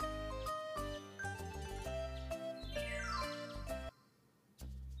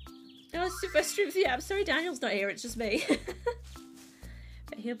 Oh, it's super stream. Yeah, I'm sorry Daniel's not here, it's just me.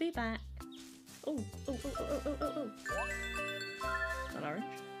 But he'll be back. Oh. Not orange.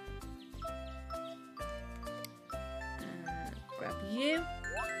 Grab you.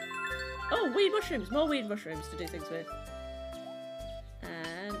 Oh, weed mushrooms! More weed mushrooms to do things with.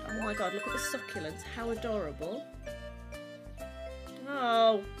 And, oh my god, look at the succulents. How adorable.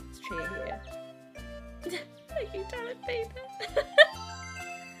 Oh, let's cheer here. Thank you, darling baby.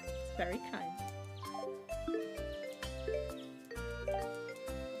 It's very kind.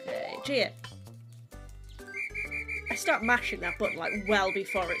 Okay, cheer. I start mashing that button like well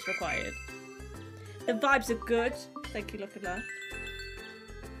before it's required. The vibes are good. Thank you, look at that.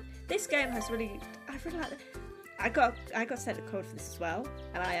 This game has really, I really like it. I got sent a code for this as well,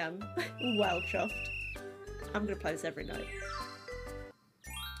 and I am well chuffed. I'm gonna play this every night.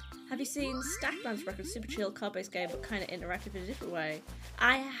 Have you seen Stacklands Record? Super chill card-based game, but kind of interactive in a different way.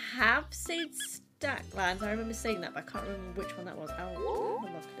 I have seen Stacklands. I remember seeing that, but I can't remember which one that was. I'll have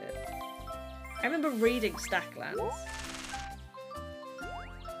a look at it. I remember reading Stacklands.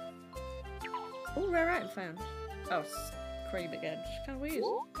 Oh, rare item found. Oh, cream again. She's kind of weird.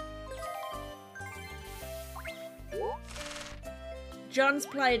 John's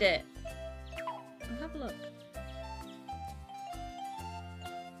played it. I'll have a look.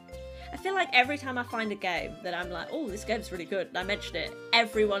 I feel like every time I find a game that I'm like, oh, this game's really good, and I mention it,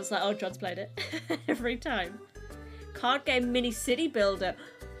 everyone's like, oh, John's played it. Every time. Card game mini city builder.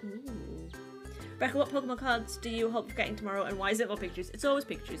 Ooh. Rebecca, what Pokemon cards do you hope for getting tomorrow, and why is it more Pikachus? It's always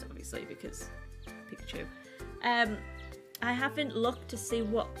Pikachus, obviously, because Pikachu. I haven't looked to see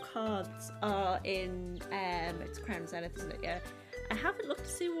what cards are in, it's Crown Zenith, isn't it? Yeah. I haven't looked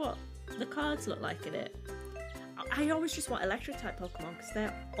to see what the cards look like in it. I always just want electric type Pokemon because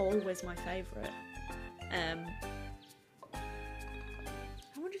they're always my favourite. I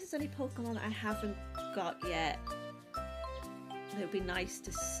wonder if there's any Pokemon that I haven't got yet that would be nice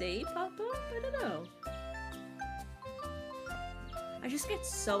to see pop up. I don't know. I just get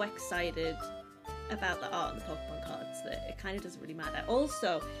so excited about the art on the Pokemon cards that it kind of doesn't really matter.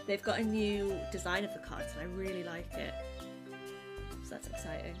 Also, they've got a new design of the cards and I really like it. So that's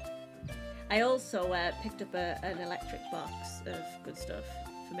exciting. I also picked up an electric box of good stuff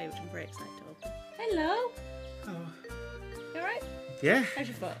for me, which I'm very excited to open. Hello! Oh. You alright? Yeah. How's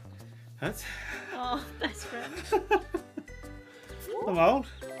your foot? That's... Oh, best friend. I'm old.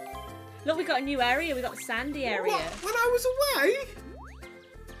 Look, we got a new area. We got the sandy area. What? When I was away?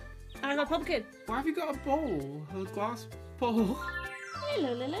 I got a pumpkin. Why have you got a bowl? A glass bowl?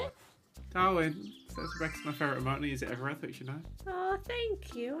 Hello, Lily. Darwin says Rebecca's my favourite remote and I use it everywhere. I thought you should know. Oh,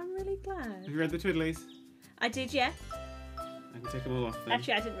 thank you. I'm really glad. Have you read the Twiddlies? I did, yeah. I can take them all off then.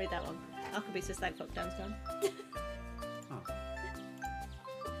 Actually, I didn't read that one. Alchemy says thank fuck Dan's gone. Oh.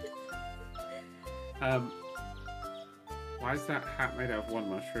 Why is that hat made out of one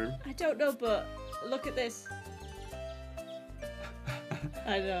mushroom? I don't know, but look at this.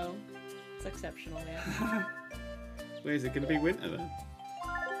 I know. It's exceptional, yeah. Wait, is it going to be winter then?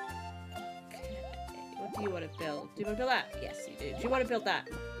 Okay. What do you want to build? Do you want to build that? Yes, you do. Do you want to build that?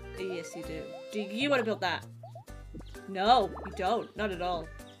 Yes, you do. Do you want to build that? No, you don't. Not at all.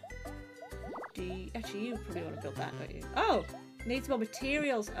 Do you... Actually, you probably want to build that, don't you? Oh! Needs more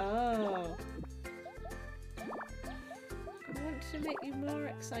materials. Oh. I want to make you more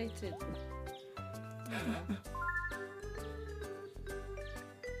excited. Oh.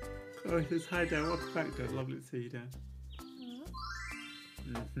 Chloe says, hi Dan, welcome back Dan. Lovely to see you Dan.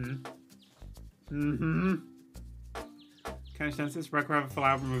 Can I says Rebecca have a full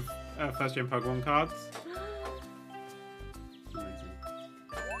album of first gen Pokemon cards? Amazing.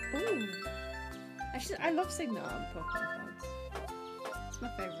 Ooh. Actually, I love seeing that on Pokemon cards. It's my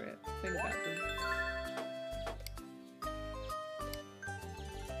favourite thing about them.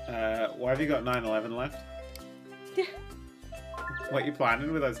 Why have you got 9/11 left? What are you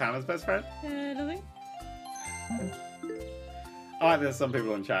planning with those hammers, best friend? Nothing. I like there's some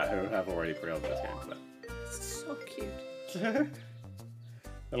people in chat who have already pre-ordered this game, but... So cute.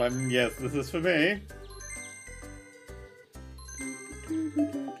 They're like, yes, this is for me.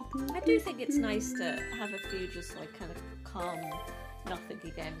 I do think it's nice to have a few just like kind of calm,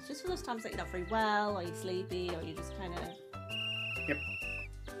 not-thinky games. Just for those times that you're not very well, or you're sleepy, or you just kind of... Yep.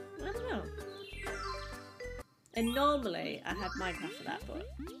 I don't know. And normally I had Minecraft for that, but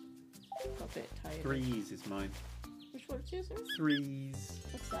got a bit tired. Threes is mine. Which one is yours? Threes.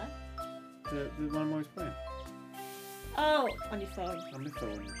 What's that? The one I'm always playing. Oh, on your phone. On my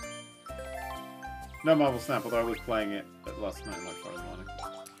phone. No Marvel Snap, although I was playing it last night, like Friday morning.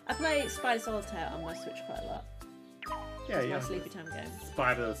 I play Spider Solitaire on my Switch quite a lot. Yeah, It's yeah. my sleepy time game.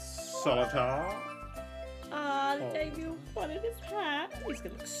 Spider Solitaire. Ah, Daniel wanted his hat. He's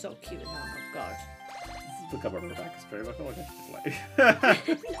gonna look so cute in that. Oh my god. This is the cover of Rebecca's stream. I feel like I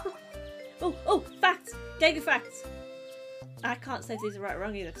should just like. Oh, facts! Daegu facts! I can't say if these are right or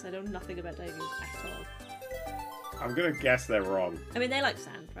wrong either because I know nothing about Daegu at all. I'm gonna guess they're wrong. I mean, they like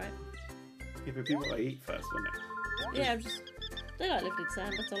sand, right? Yeah, but people that eat first, wouldn't they? Yeah, they like living in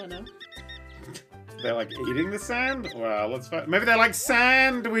sand, that's all I know. They're like eating the sand? Well, let's find. Maybe they're like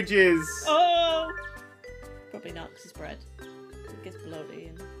sandwiches! Oh! Probably not because it's bread. It gets bloaty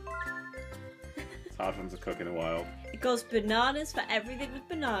and... It's hard for them to cook in a while. It goes bananas for everything with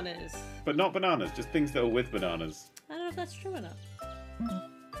bananas. But not bananas, just things that are with bananas. I don't know if that's true or not.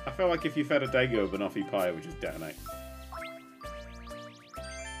 I feel like if you fed a Daegu a banoffee pie, it would just detonate.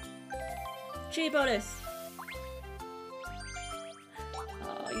 Cheer bonus!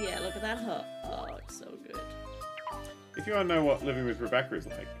 Oh yeah, look at that hut. Oh, it's so good. If you want to know what living with Rebecca is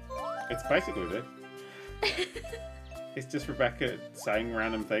like, it's basically this. It's just Rebecca saying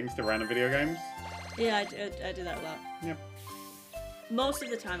random things to random video games. Yeah, I do that a lot. Yep. Most of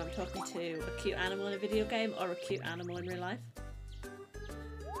the time I'm talking to a cute animal in a video game or a cute animal in real life.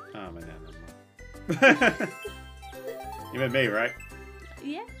 Oh, my animal. You meant me, right?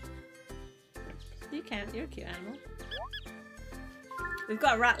 Yeah. You count. You're a cute animal. We've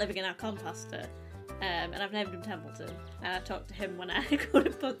got a rat living in our composter. And I've named him Templeton. And I talk to him when I go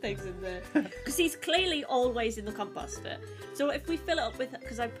to put things in there. Because he's clearly always in the composter. So if we fill it up with...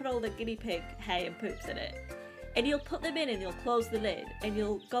 Because I put all the guinea pig hay and poops in it. And you'll put them in and you'll close the lid. And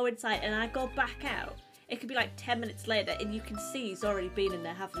you'll go inside and I go back out. It could be like 10 minutes later and you can see he's already been in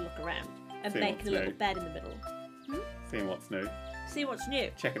there having a look around. And Seeing making a little new. bed in the middle. Seeing what's new. See what's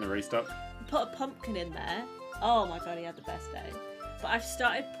new. Checking the restock. Put a pumpkin in there. Oh my god, he had the best day. But I've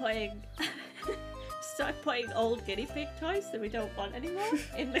started putting old guinea pig toys that we don't want anymore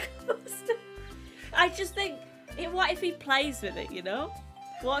in the coaster. I just think, what if he plays with it, you know?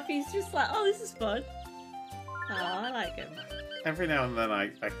 What if he's just like, oh, this is fun? Oh, I like him. Every now and then I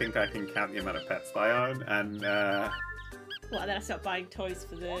think I can count the amount of pets that I own, and Well, then I start buying toys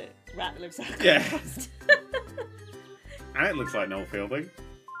for the rat that lives out Yeah. the coast. and it looks like Noel Fielding.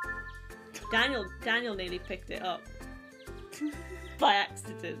 Daniel nearly picked it up. By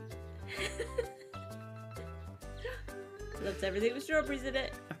accident. Loves everything with strawberries in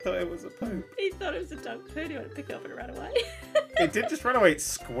it. I thought it was a poop. He thought it was a dog food. He went to pick it up and it ran away. It did just run away. It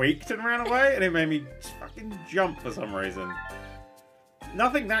squeaked and ran away, and it made me fucking jump for some reason.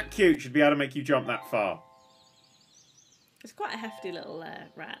 Nothing that cute should be able to make you jump that far. It's quite a hefty little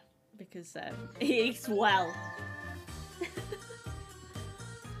rat because he eats well.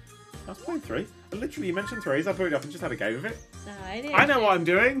 I was playing 3. Literally, you mentioned 3s. I booted up and just had a game of it. No, I didn't. I know what I'm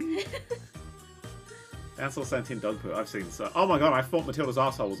doing. That's all sentient dog poo. I've seen so. Oh my god! I thought Matilda's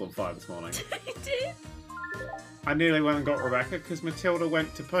arsehole was on fire this morning. You did? I nearly went and got Rebecca because Matilda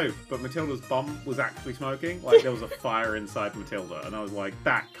went to poop, but Matilda's bum was actually smoking. Like there was a fire inside Matilda, and I was like,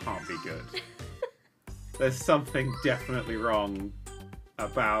 that can't be good. There's something definitely wrong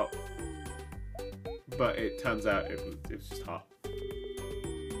about. But it turns out it was just hot.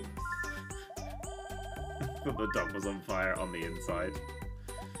 But the dog was on fire on the inside.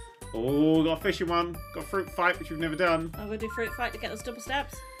 Oh, got a fishing one. Got a fruit fight, which we've never done. I'm going to do fruit fight to get those double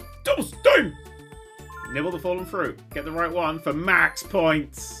stabs. Double stone! Nibble the fallen fruit. Get the right one for max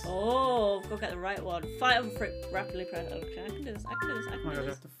points. Oh, I've got to get the right one. Fight over fruit. Rapidly press. Okay, I can do this. I can do this. I Oh can my do god, I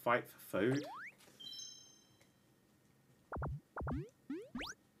this. have to fight for food.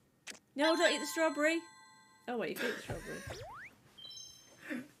 No, don't eat the strawberry. Oh, wait, you can eat the strawberry.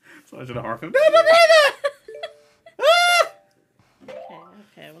 So I should have horror film. No, no, no, no!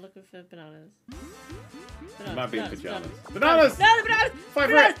 Okay, we're looking for bananas. It might be in pajamas. Bananas! Bananas! No, the bananas! Fight for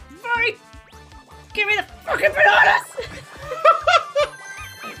Bananas! it! Sorry! Give me the fucking bananas!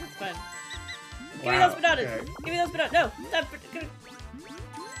 Wait, that's fine. Give me those bananas! Okay. Give me those bananas! No!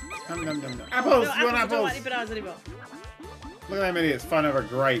 Nom, nom, nom, nom. No, Apples! You want I don't apples? want any bananas anymore. Look at them idiots fighting over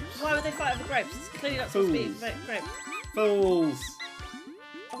grapes. Why would they fight over grapes? It's clearly not supposed to be Fools. grapes. Fools!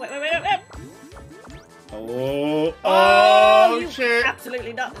 Oh, wait. Oh, you shit!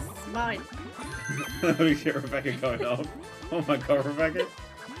 Absolutely not. This is mine. Holy shit, Rebecca going off. Oh my god, Rebecca.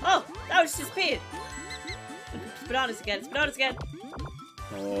 Oh, that was just peeing. It's bananas again. It's bananas again.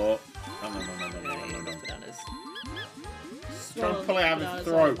 Oh. No. Bananas. Trying to pull it out of his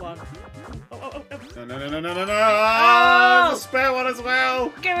Bananas, throat. Oh. No. Oh! There's a spare one as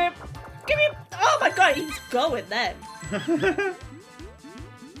well. Give him. Oh my god, he's going then.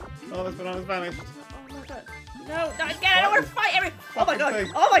 Oh, this bananas vanished. Oh my god. No, not again. I don't want to fight every. Oh my god.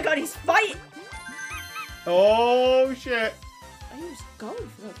 thing. Oh my god, he's fighting. Oh shit. He was going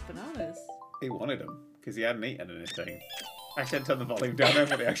for those bananas. He wanted them because he hadn't eaten anything. I should turn the volume down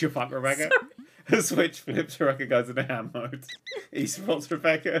over the actual fuck Rebecca. The switch flips, Rebecca goes into ham mode. Esports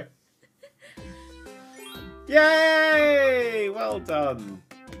Rebecca. Yay! Well done.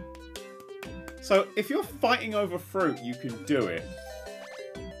 So if you're fighting over fruit, you can do it.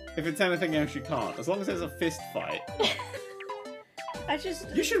 If it's anything else, you can't. As long as there's a fist fight.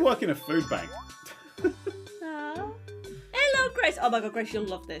 You should work in a food bank. Oh. Hello, Grace. Oh my god, Grace, you'll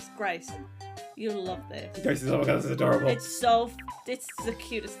love this. Grace, you'll love this. Grace is, oh my god, this is adorable. It's the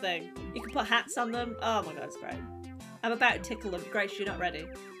cutest thing. You can put hats on them. Oh my god, it's great. I'm about to tickle them. Grace, you're not ready.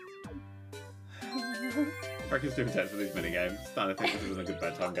 Rebecca's too intense for these mini games. Starting to think this isn't a good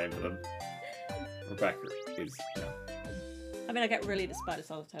bedtime game for them. Rebecca is. No. I mean, I get really into Spider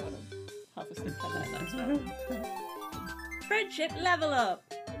Solitaire when I'm half asleep like that as well. Friendship level up.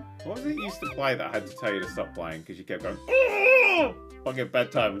 What was it you used to play that I had to tell you to stop playing because you kept going, oh! Like at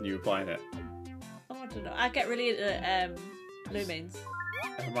bedtime when you were playing it? Oh, I don't know. I get really into Lumines.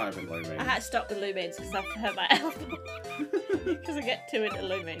 It might have been Lumines. I had to stop the Lumines because I hurt my elbow. Because I get too into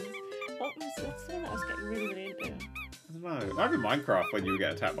Lumines. What's the one that I was getting really into? I don't know. It might be Minecraft when you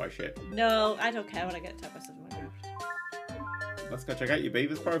get attacked by shit. No, I don't care when I get attacked by stuff in Minecraft. Let's go check out your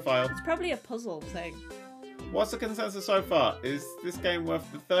Beaver's profile. It's probably a puzzle thing. What's the consensus so far? Is this game worth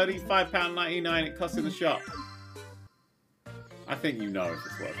the £35.99 it costs in the shop? I think you know if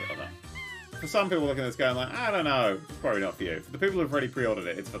it's worth it or not. For some people looking at this going like, I don't know, it's probably not for you. For the people who've already pre-ordered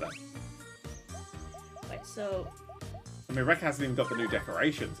it, it's for them. Wait, so... I mean, Rec hasn't even got the new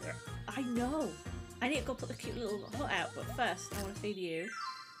decorations yet. I know. I need to go put the cute little hut out, but first I want to feed you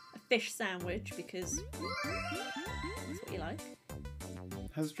a fish sandwich because that's what you like.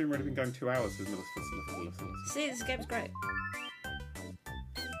 Has the stream already been going 2 hours? See, this game's great.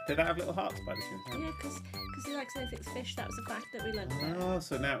 Did that have little hearts by the chance? Yeah, because he likes anything's fish. That was the fact that we learned about. Oh,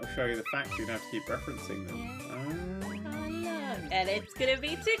 so now it will show you the facts. You don't have to keep referencing them. Yeah. Oh, look. And it's going to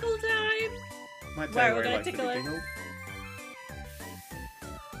be tickle time. Might Where tell we're you going to he tickle likes him. to be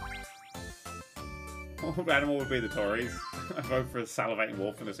tingled. What animal would be the Tories? I vote for a salivating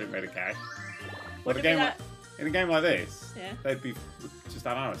wolf and a suit made of cash. Would it be in a game like this, Yeah. they'd be just,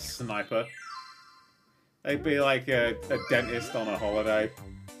 I don't know, a sniper. They'd be like a dentist on a holiday.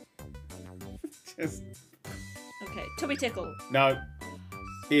 Just... Okay, tummy tickle. No.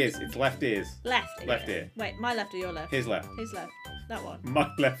 Ears. It's left ears. Left. Left ear. Wait, my left or your left? His left. His left. That one. My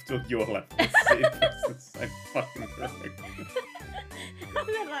left or your left. It's the same fucking thing. I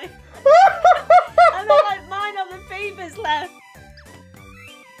meant like mine on the beaver's left.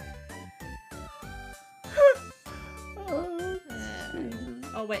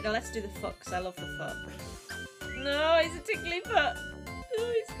 Oh wait, no, let's do the foot, because I love the foot. No, he's a tickly foot.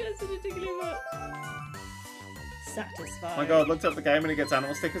 Oh, he's cursing a tickly foot. Satisfying. Oh my god, looked up the game and he gets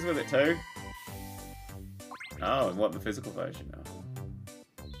animal stickers with it too. Oh, and what the physical version now?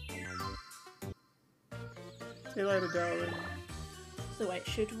 See you later, darling. So wait,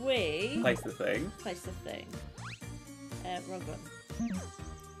 should we Place the thing. place the thing? Wrong button.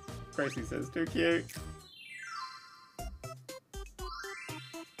 Gracie says, too cute.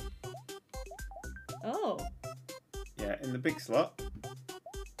 Oh. Yeah, in the big slot.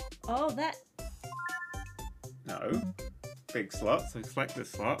 Oh, that. No. Big slot, so select this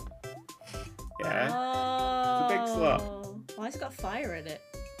slot. Yeah. Oh. It's a big slot. Why has it got fire in it?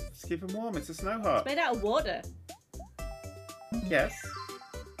 Just keep them warm, it's a snow hut. It's made out of water. Yes.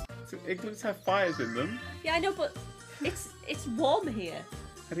 So igloos have fires in them. Yeah, I know, but it's warm here.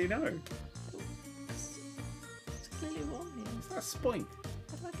 How do you know? It's clearly warm here. It's not a spoink.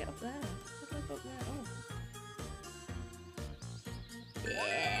 How do I get up there? How do I go up there? Oh.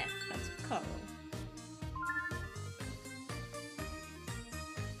 Yeah, that's coral.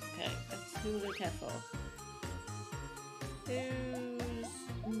 Okay, who will we care for? Who's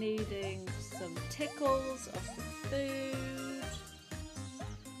needing some tickles or some food?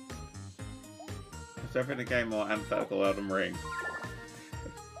 Is there ever a game more antithetical Elden Ring?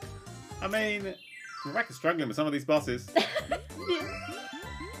 I mean, Rebecca's struggling with some of these bosses.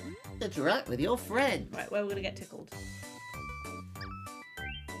 Interact with your friend. Right, where are we going to get tickled?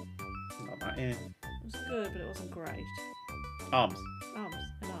 Not that in. It was good, but it wasn't great. Arms. Arms,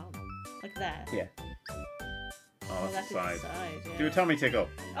 an arm. Like there. Yeah. Oh, that's the side. Yeah. Do a tummy tickle.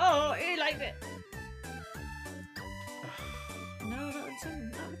 Oh, he liked it. No, not the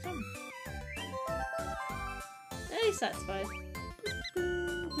tongue, not the tongue. Yeah, he's satisfied.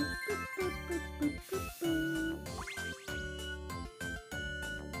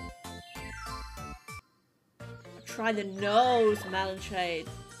 Try the nose, melon shade.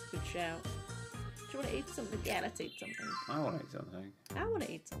 Good shout. Do you want to eat something? Yeah, let's eat something. I want to eat something. I want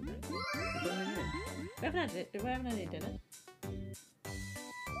to eat something. What do you mean? We haven't had it. We haven't had any dinner.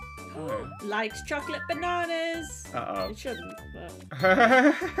 Oh. Likes chocolate bananas. Uh-oh. It shouldn't, but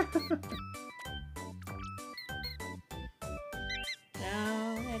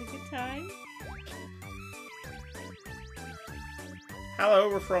no, we had a good time. Hello,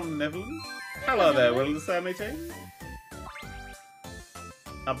 we're from Netherlands. Hello there, Will the Sammy team.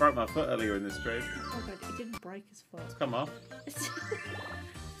 I broke my foot earlier in this stream. Oh god, he didn't break his foot. It's come off.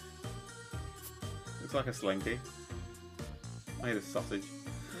 Looks like a slinky. Made of sausage.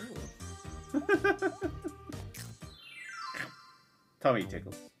 Tummy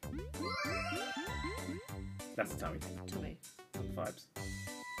tickles. That's a tummy tickle. Tummy. Vibes.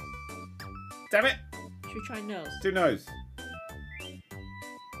 Damn it! Should we try nose? Do nose.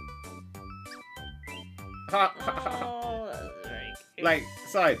 Ha, ha, ha, ha. Oh, that's very cute. Like,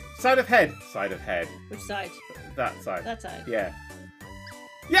 side. Side of head. Side of head. Which side? That side. That side. Yeah.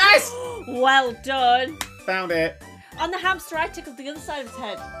 Yes! Well done! Found it. On the hamster, I tickled the other side of his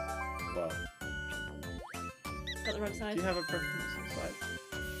head. Well, Got the wrong do side. you have a preference on side?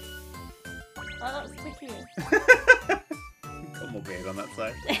 Oh, that was tickling. Got more beard on that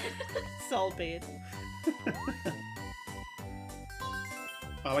side. Soul beard.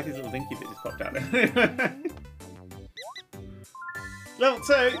 I like his little dinky that just popped out there. Level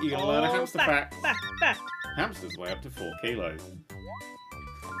 2, you're going to learn a hamster fact. Back. Hamsters weigh up to 4 kilos.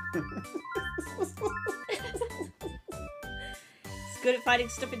 It's good at finding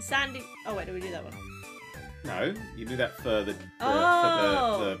stuff in sandy. Oh wait, do we do that one? No, you do that for the,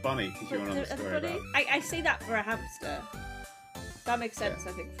 Oh. for the bunny, because you want to know the story Everybody? about. I see that for a hamster. That makes sense,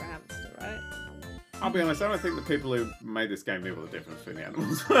 I think, for a hamster, right? I'll be honest, I don't think the people who made this game knew what the difference between the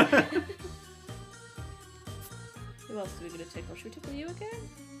animals. Who else are we going to tickle? Should we tickle you again?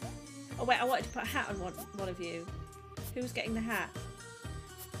 Oh wait, I wanted to put a hat on one of you. Who's getting the hat?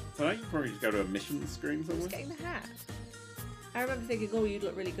 So I think you probably just go to a mission screen somewhere. Who's getting the hat? I remember thinking, oh, you'd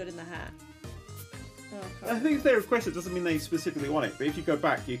look really good in the hat. Oh, I think if they request it, doesn't mean they specifically want it. But if you go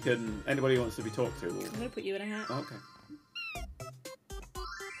back, you can. Anybody who wants to be talked to. Will... I'm going to put you in a hat. Oh, okay.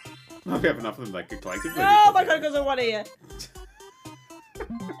 Well, if we have enough of them, they could collectively. Oh my god, because I want to you.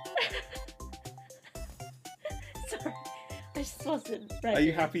 Sorry, I just wasn't ready. Are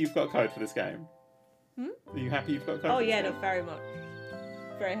you happy you've got a code for this game? Hmm? Are you happy you've got a code? Oh for this yeah, game? no, very much.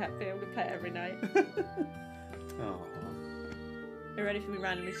 Very happy. I'm going to play it every night. Oh. Are you ready for me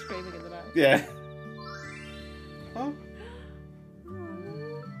randomly screaming in the night? Yeah. Oh.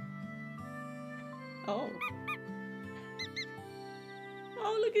 Oh.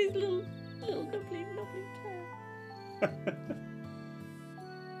 Oh, look at his little nubbly tail.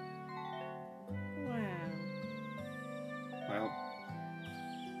 Wow. Well,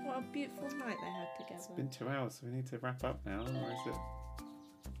 What a beautiful night they had together. it's been 2 hours, so we need to wrap up now. Or is it?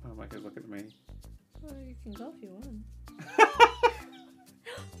 Oh my god, look at me. Well, you can go if you want.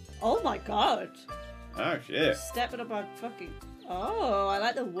 Oh my god. Oh shit. Stepping up on fucking... Oh, I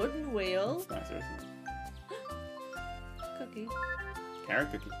like the wooden wheel. That's nicer, isn't it? Cookie.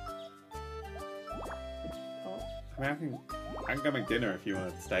 Carrot cookie. Oh. I mean, I can go make dinner if you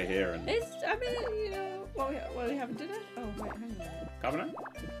want to stay here and... I mean, you know, what we having dinner? Oh, wait, hang on a minute. Carbonate?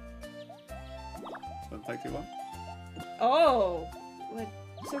 Doesn't take too long. Oh! Wait,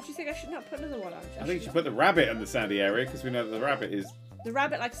 so do you think I should not put another one on? I think you should put the rabbit in the sandy area, because we know that the rabbit is... The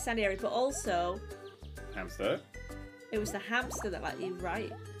rabbit likes the sandy area, but also... Hamster. It was the hamster that liked you,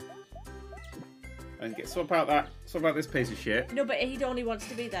 right? And swap out this piece of shit. No, but he only wants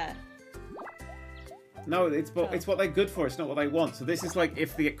to be there. No, it's what they're good for, it's not what they want. So this is like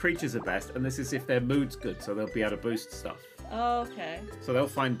if the creatures are best, and this is if their mood's good, so they'll be able to boost stuff. Oh, okay. So they'll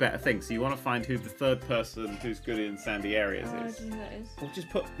find better things. So you want to find who the third person who's good in sandy areas Oh, I is. don't know who that is. Or just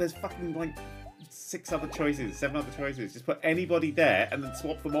put, there's fucking like 6 other choices, 7 other choices. Just put anybody there and then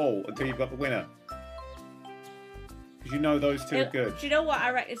swap them all until you've got the winner. Because you know those two are good. Do you know what? I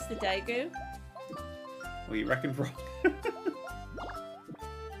reckon it's the Daegu. Well, you reckon wrong.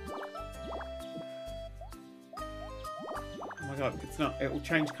 Oh my god, it's not. It will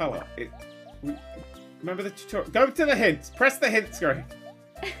change colour. Remember the tutorial. Go to the hints. Press the hint screen.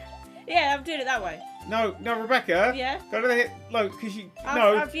 Yeah, I'm doing it that way. No, Rebecca. Yeah. Go to the hint. Look, because you. I've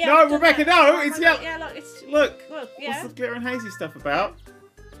No, done Rebecca, that. no. Oh It's my God, yellow. yeah, look, it's. Look. Yeah. What's the glitter and hazy stuff about?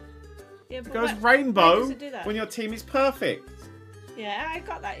 Yeah, It but goes why rainbow does it do that? when your team is perfect. Yeah, I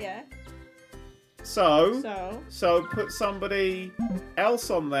got that. Yeah. So put somebody else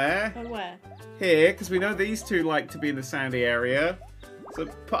on there. On where? Here, because we know these two like to be in the sandy area. So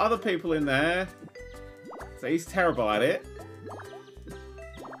put other people in there. So he's terrible at it.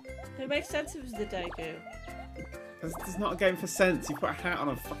 It makes sense if it's the Daegu. This is not a game for sense. You put a hat on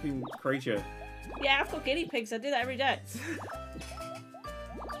a fucking creature. Yeah, I've got guinea pigs. I do that every day.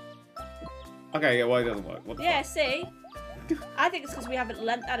 Okay, yeah, well, it doesn't work. What the Yeah, fuck? see? I think it's because we haven't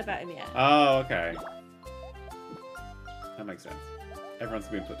learnt that about him yet. Oh, okay. That makes sense. Everyone's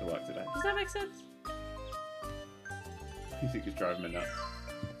been put to work today. Does that make sense? Music is driving me nuts.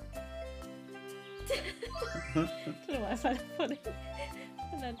 I don't know why I find it funny.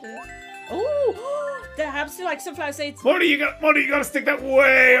 And I do it. Oh, the hamster like sunflower seeds. What do you got to stick that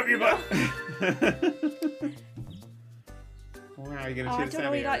way up your butt? Wow, you're gonna Oh, I choose don't know.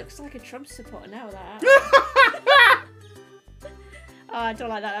 sandy He area. looks like a Trump supporter now with that. Oh, I don't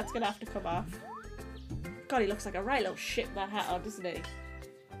like that. That's gonna have to come off. God, he looks like a right little shit with that hat on, doesn't he?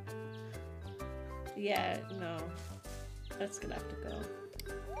 Yeah, no. That's gonna have to go.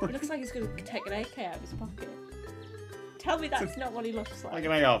 He looks like he's gonna take an AK out of his pocket. Tell me that's not what he looks Like like.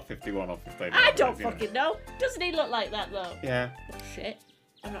 an AR-51 or 15. I don't fucking know. Doesn't he look like that though? Yeah. Oh, shit.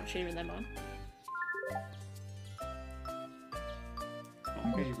 I'm not cheering them on.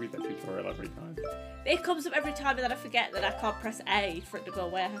 Oh, okay, you read that tutorial every time. It comes up every time and then I forget that I can't press A for it to go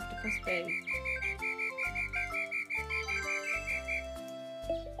away. I have to press B.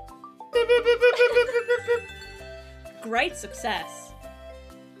 Great success.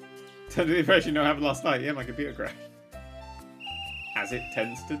 Turned to the impression you happened last night. Yeah, my computer crashed. As it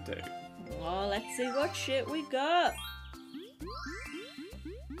tends to do. Well, let's see what shit we got.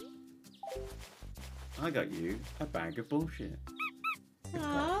 I got you a bag of bullshit.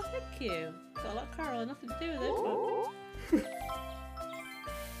 Aw, thank you. Got a lot of Carol, nothing to do with it,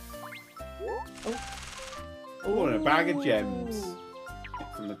 but... Oh, and a bag of gems.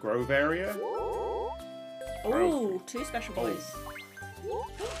 From the Grove area. Ooh, 2 special boys.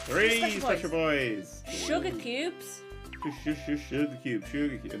 Three special boys. Sugar cubes. Sugar cube.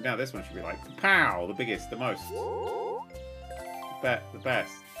 Now this one should be like pow, the biggest, the most. The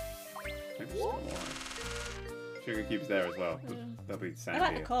best. Maybe just one more. Sugar cubes there as well. They'll be the same. I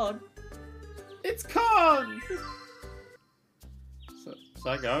like the corn. It's corn. So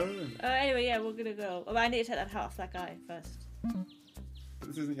I go. Anyway, yeah, we're gonna go. Oh, I need to take that half that guy first.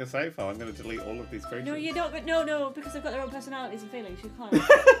 This isn't your save file. I'm going to delete all of these creatures. No, you don't. No, because they've got their own personalities and feelings. You can't.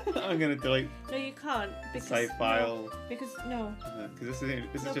 I'm going to delete. No, you can't. Because, save file. No, because no. Because this is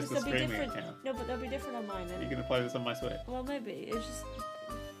just a streaming account. No, but they'll be different on mine. You're going to play this on my Switch. Well, maybe it's just.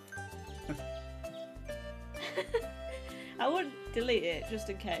 I wouldn't delete it just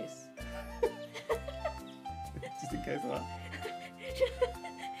in case. Just in case what?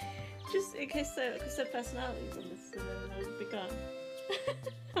 Just in case because their personalities on this, and then they'll be gone.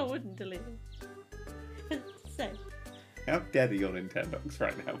 I wouldn't delete them. So. How dead are your Nintendogs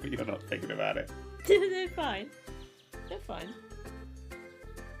right now, but you're not thinking about it? They're fine. They're fine.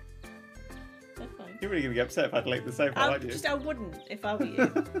 They're fine. You're really going to get upset if I delete the save file, aren't you? I wouldn't if I were you.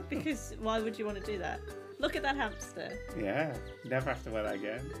 Because why would you want to do that? Look at that hamster. Yeah, never have to wear that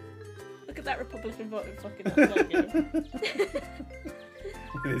again. Look at that Republican voting fucking upside down.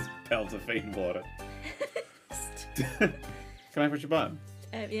 With his belts of fiend water. Can I push a button?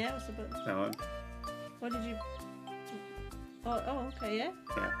 Yeah, what's the button? That one. What did you... Oh, okay, yeah?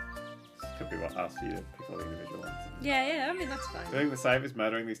 Yeah. This could be what asks you to pick all the individual ones. Yeah, I mean, that's fine. Doing the save is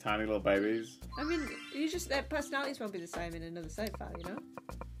murdering these tiny little babies. I mean, their personalities won't be the same in another save file, you know?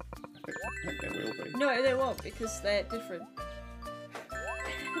 I think they will be. No, they won't, because they're different.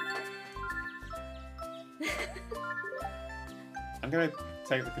 I'm gonna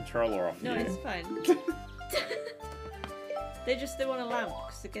take the controller off No, you. it's fine. They want a lamp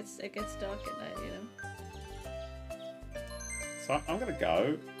because it gets dark at night, you know. So I'm gonna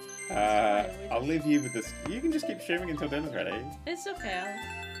go. I'll leave you with this. You can just keep streaming until dinner's ready. It's okay.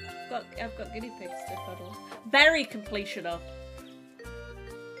 I've got guinea pigs to cuddle. Very completion up.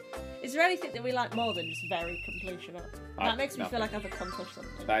 Is there anything that we like more than just very completion up? That makes me feel like I've accomplished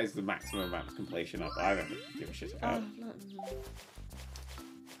something. That is the maximum amount of completion up I don't give a shit about.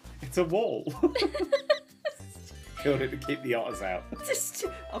 It's a wall. Killed it to keep the otters out.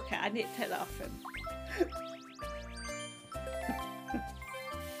 Okay, I need to take that off him.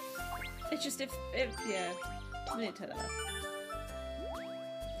 It's just yeah, I need to take that off.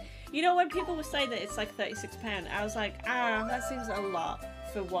 You know, when people were saying that it's like £36, I was like, that seems a lot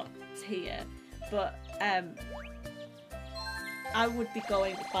for what's here, but I would be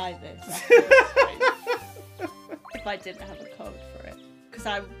going to buy this if I didn't have a code for it, because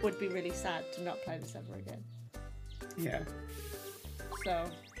I would be really sad to not play this ever again. Yeah. So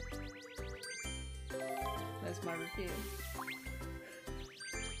there's my review.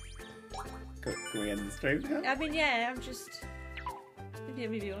 Can we end the stream now? I mean, yeah, I'm just.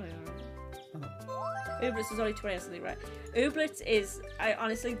 Maybe you want to. Ooblets is only 20 or something, right? Ooblets is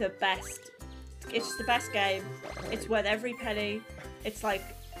honestly the best. It's the best game. It's worth every penny. It's like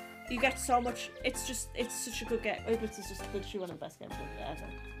you get so much. It's such a good game. Ooblets is just literally one of the best games ever.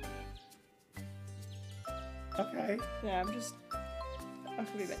 Okay. Yeah, I'm just. I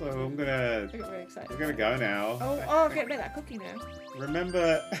can be So I'm gonna. I get very excited. We're gonna go now. Oh, okay, play that cookie now.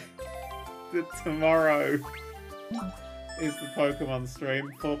 Remember that tomorrow is the Pokemon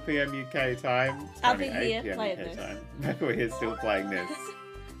stream, 4 PM UK time. It's I'll be currently 8 here PM playing UK this. time. Rebecca, we're here still playing this.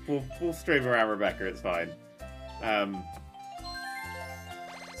 We'll stream around Rebecca, it's fine. So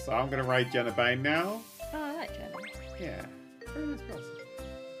I'm gonna raid Jenna Bane now. Oh, I like Jenna. Yeah. Very nice person.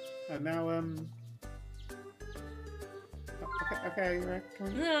 And now Okay, you're right. Come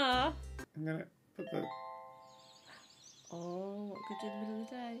on. No. I'm gonna put the Oh, what could do in the middle of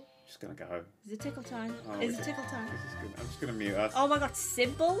the day? just gonna go. Is it tickle time? Oh, Is it tickle time? This is good. I'm just gonna mute us. Oh my god,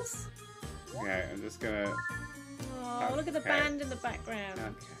 symbols? Okay, I'm just gonna Oh, look at the Okay. band in the background.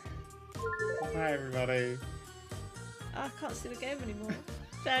 Okay. Bye everybody. I can't see the game anymore.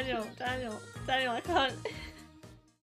 Daniel, I can't.